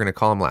absurd, we're going to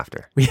call him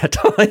Laughter. Yeah,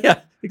 totally. Yeah,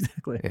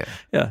 exactly.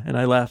 Yeah. And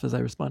I laugh as I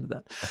respond to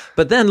that.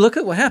 But then look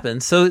at what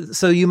happens.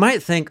 So you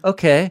might think,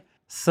 okay,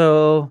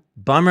 so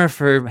bummer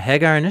for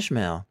Hagar and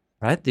Ishmael,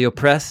 right? The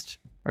oppressed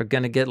are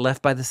going to get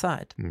left by the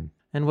side.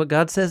 And what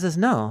God says is,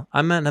 no,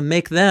 I'm going to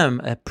make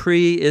them a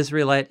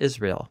pre-Israelite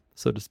Israel,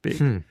 so to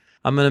speak. I'm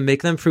going to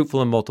make them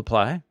fruitful and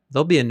multiply.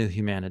 They'll be a new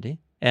humanity.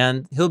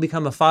 And he'll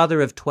become a father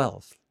of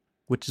 12,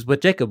 which is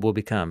what Jacob will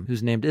become,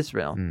 who's named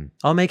Israel.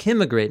 I'll make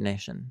him a great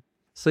nation.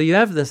 So you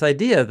have this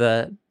idea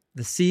that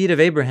the seed of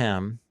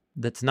Abraham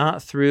that's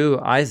not through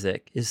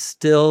Isaac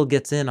still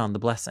gets in on the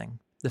blessing.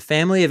 The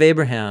family of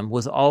Abraham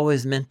was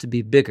always meant to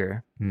be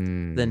bigger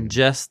than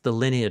just the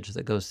lineage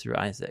that goes through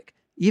Isaac,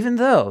 even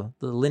though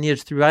the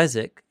lineage through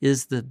Isaac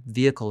is the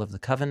vehicle of the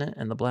covenant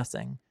and the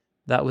blessing.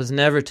 That was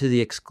never to the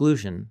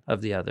exclusion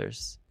of the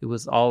others. It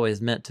was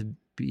always meant to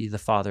be the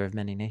father of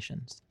many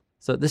nations.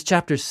 So this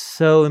chapter is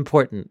so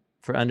important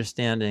for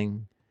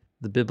understanding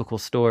the biblical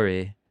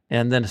story,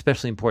 and then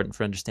especially important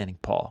for understanding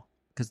Paul,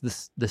 because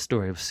this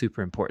story was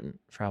super important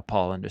for how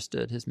Paul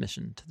understood his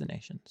mission to the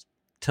nations.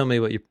 Tell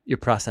me what you're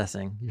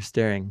processing. You're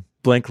staring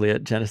blankly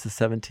at Genesis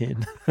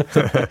 17. It's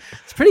a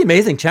pretty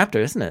amazing chapter,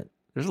 isn't it?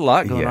 There's a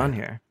lot going on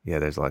here. Yeah,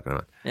 there's a lot going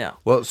on. Yeah.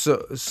 Well,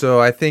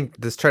 so I think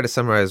let's try to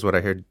summarize what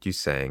I heard you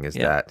saying is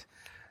that,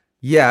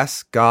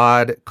 yes,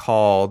 God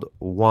called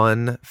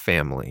one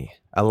family,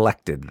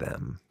 elected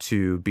them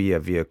to be a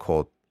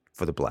vehicle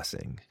for the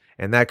blessing.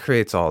 And that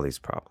creates all these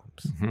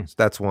problems. Mm-hmm. So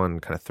that's one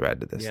kind of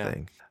thread to this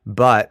thing.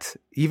 But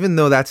even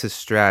though that's his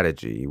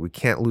strategy, we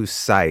can't lose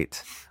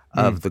sight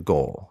of the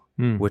goal,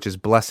 which is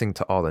blessing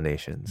to all the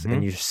nations.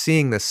 And you're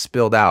seeing this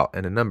spilled out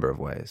in a number of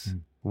ways.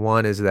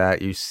 One is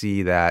that you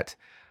see that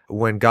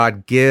when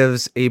God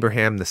gives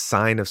Abraham the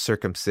sign of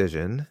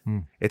circumcision,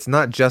 it's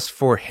not just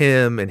for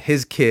him and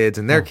his kids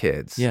and their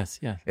kids. Yes,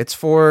 yes. It's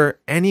for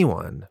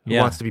anyone who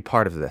wants to be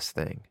part of this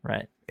thing.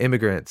 Right.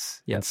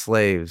 Immigrants and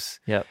slaves.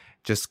 Yep.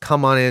 Just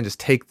come on in, just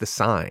take the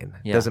sign.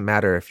 It doesn't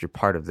matter if you're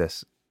part of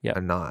this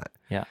or not.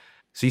 Yeah.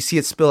 So you see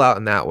it spill out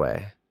in that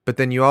way. But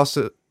then you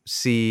also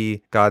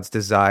see God's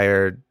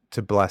desire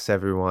to bless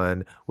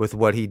everyone with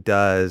what he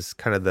does,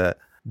 kind of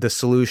the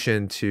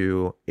solution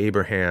to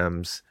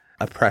Abraham's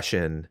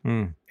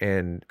oppression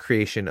and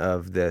creation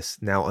of this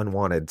now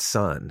unwanted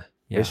son,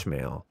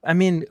 Ishmael. I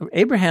mean,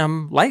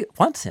 Abraham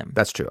wants him.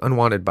 That's true.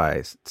 Unwanted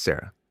by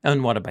Sarah.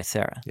 Unwanted by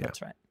Sarah. Yeah.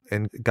 That's right.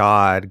 And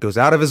God goes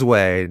out of his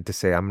way to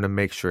say, I'm going to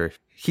make sure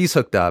he's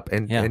hooked up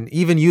and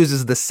even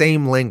uses the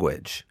same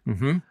language.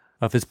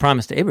 Of his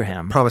promise to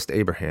Abraham.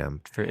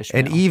 For Ishmael.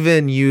 And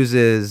even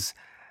uses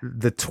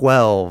the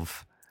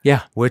 12,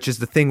 which is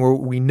the thing where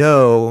we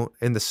know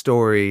in the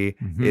story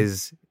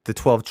is the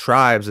 12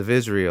 tribes of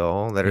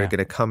Israel that are going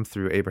to come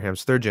through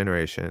Abraham's third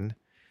generation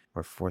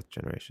or fourth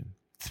generation.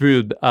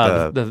 Through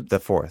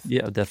the fourth.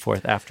 Yeah, the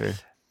fourth after.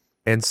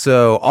 And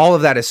so all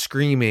of that is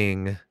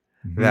screaming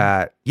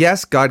that,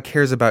 yes, God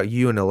cares about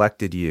you and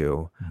elected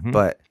you,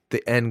 but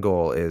the end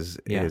goal is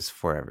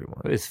for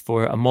everyone. It's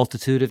for a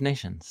multitude of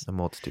nations. A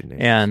multitude of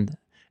nations. And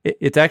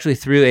it's actually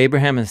through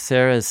Abraham and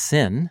Sarah's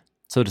sin,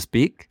 so to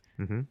speak,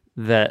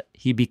 that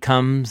he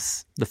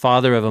becomes the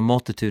father of a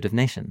multitude of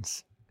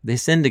nations. They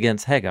sinned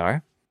against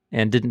Hagar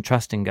and didn't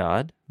trust in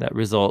God. That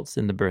results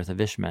in the birth of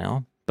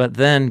Ishmael. But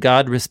then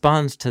God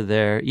responds to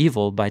their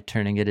evil by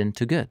turning it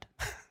into good.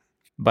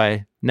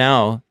 By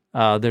now,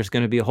 there's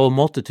going to be a whole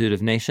multitude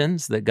of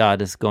nations that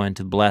God is going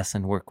to bless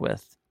and work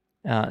with.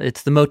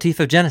 It's the motif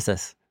of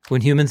Genesis.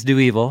 When humans do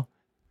evil,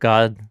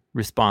 God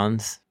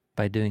responds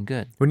by doing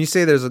good. When you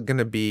say there's going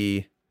to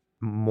be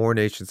more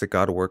nations that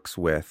God works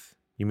with,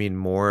 you mean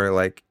more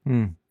like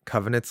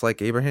covenants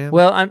like Abraham?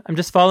 Well, I'm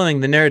just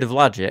following the narrative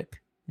logic.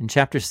 In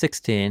chapter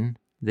 16,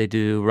 they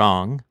do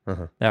wrong.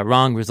 That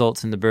wrong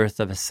results in the birth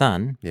of a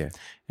son. Yeah.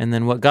 And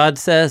then what God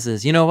says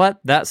is, you know what?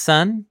 That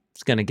son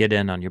is going to get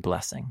in on your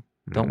blessing.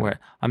 Don't worry.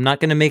 I'm not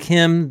going to make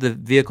him the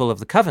vehicle of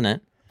the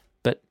covenant,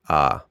 but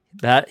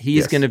that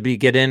he's going to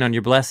get in on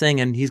your blessing,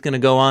 and he's going to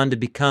go on to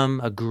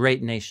become a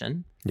great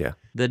nation. Yeah.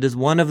 That is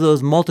one of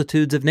those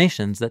multitudes of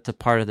nations that's a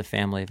part of the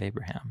family of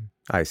Abraham.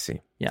 I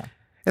see. Yeah.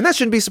 And that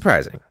shouldn't be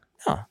surprising.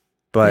 No.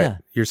 But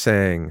you're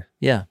saying,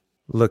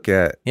 look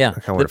at how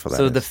wonderful that is.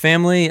 So the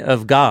family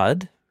of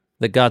God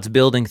that God's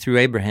building through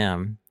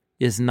Abraham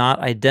is not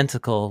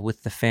identical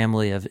with the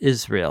family of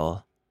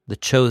Israel, the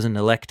chosen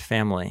elect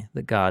family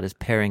that God is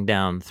paring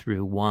down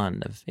through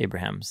one of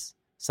Abraham's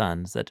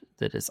sons, that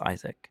is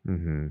Isaac.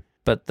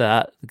 But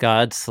that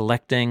God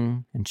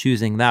selecting and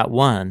choosing that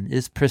one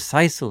is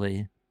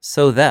precisely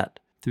so that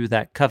through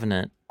that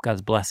covenant,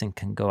 God's blessing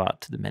can go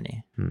out to the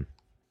many.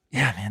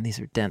 Yeah, man, these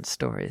are dense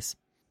stories.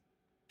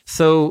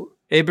 So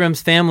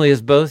Abram's family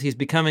is both, he's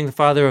becoming the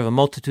father of a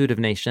multitude of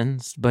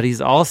nations, but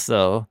he's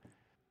also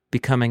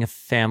becoming a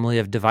family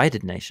of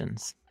divided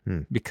nations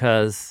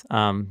because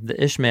the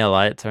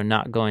Ishmaelites are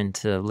not going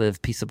to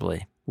live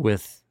peaceably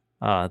with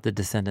the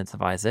descendants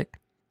of Isaac.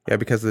 Yeah,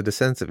 because the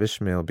descendants of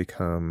Ishmael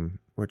become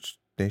which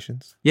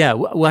nations? Yeah,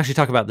 we'll actually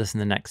talk about this in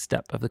the next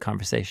step of the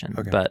conversation.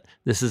 Okay. But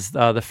this is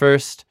the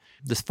first.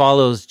 This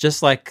follows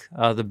just like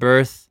the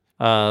birth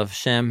of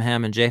Shem,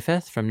 Ham, and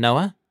Japheth from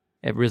Noah.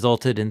 It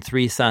resulted in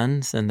 3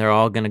 sons, and they're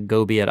all going to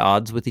go be at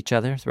odds with each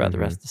other throughout the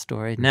rest of the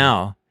story.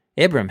 Now,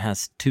 Abram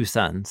has 2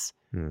 sons,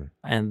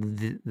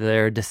 and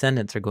their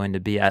descendants are going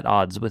to be at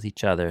odds with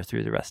each other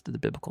through the rest of the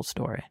biblical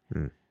story.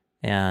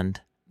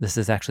 And this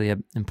is actually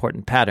an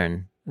important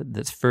pattern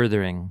that's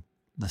furthering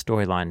the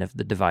storyline of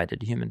the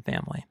divided human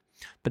family.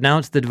 But now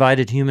it's the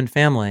divided human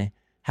family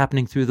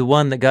happening through the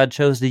one that God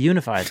chose to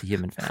unify the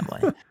human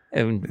family.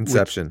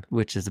 Inception.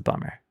 Which is a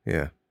bummer.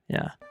 Yeah.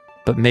 Yeah.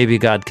 But maybe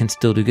God can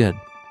still do good,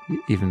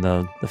 even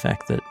though the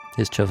fact that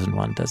his chosen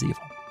one does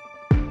evil.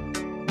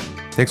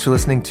 Thanks for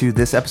listening to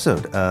this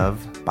episode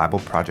of Bible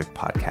Project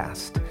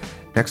Podcast.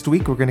 Next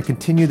week, we're going to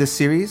continue this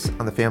series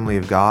on the family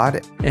of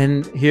God.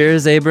 And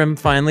here's Abram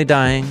finally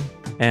dying,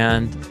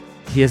 and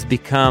he has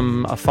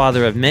become a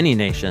father of many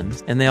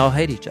nations, and they all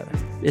hate each other.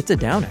 It's a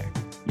downer.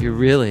 You're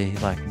really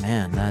like,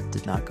 man, that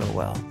did not go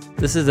well.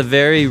 This is a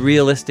very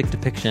realistic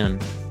depiction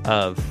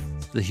of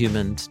the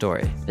human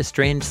story.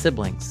 Estranged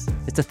siblings.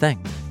 It's a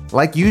thing.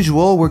 Like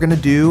usual, we're going to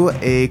do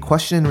a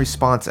question and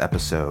response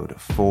episode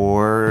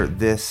for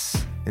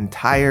this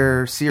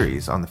entire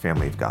series on the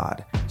family of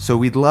God. So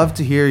we'd love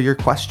to hear your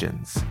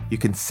questions. You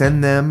can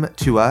send them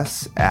to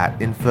us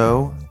at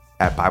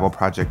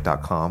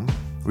info@bibleproject.com.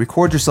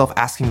 Record yourself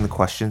asking the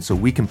question so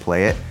we can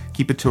play it.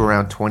 Keep it to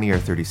around 20 or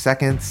 30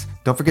 seconds.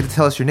 Don't forget to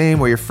tell us your name,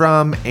 where you're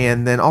from,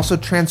 and then also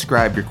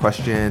transcribe your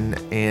question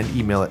and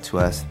email it to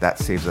us. That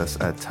saves us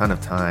a ton of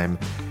time.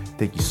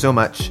 Thank you so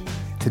much.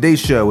 Today's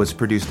show was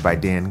produced by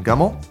Dan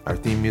Gummel, our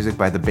theme music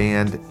by the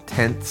band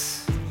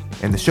Tents,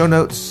 and the show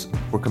notes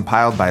were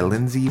compiled by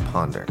Lindsay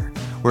Ponder.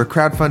 We're a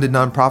crowd-funded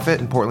nonprofit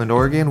in Portland,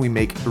 Oregon. We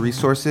make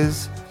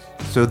resources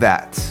so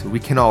that we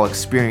can all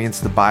experience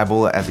the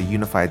Bible as a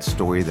unified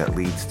story that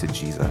leads to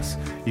Jesus.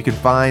 You can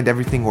find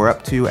everything we're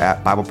up to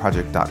at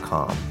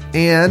BibleProject.com.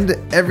 And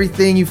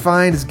everything you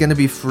find is going to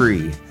be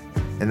free.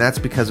 And that's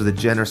because of the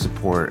generous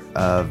support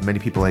of many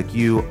people like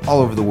you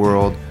all over the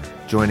world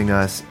joining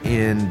us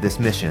in this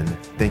mission.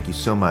 Thank you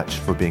so much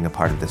for being a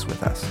part of this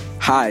with us.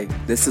 Hi,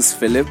 this is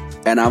Philip,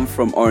 and I'm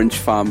from Orange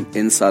Farm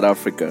in South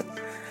Africa.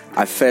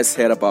 I first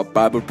heard about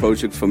Bible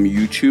Project from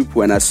YouTube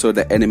when I saw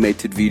the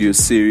animated video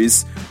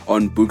series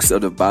on books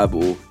of the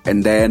Bible,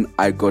 and then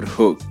I got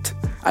hooked.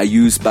 I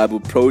use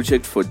Bible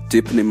Project for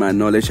deepening my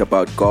knowledge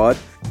about God.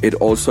 It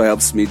also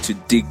helps me to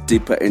dig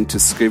deeper into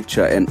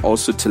scripture and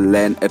also to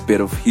learn a bit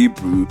of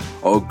Hebrew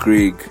or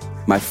Greek.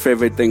 My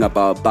favorite thing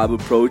about Bible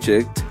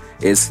Project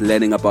is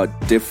learning about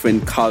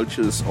different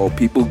cultures or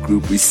people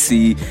group we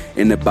see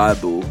in the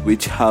Bible,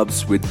 which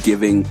helps with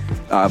giving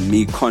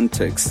me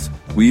context.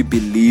 We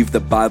believe the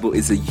Bible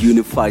is a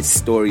unified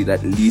story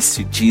that leads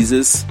to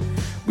Jesus.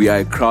 We are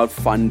a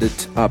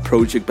crowd-funded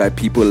project by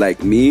people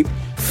like me.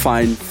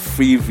 Find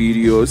free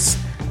videos,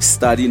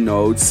 study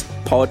notes,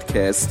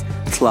 podcasts,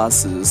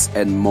 classes,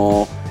 and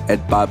more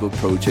at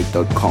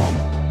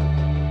BibleProject.com.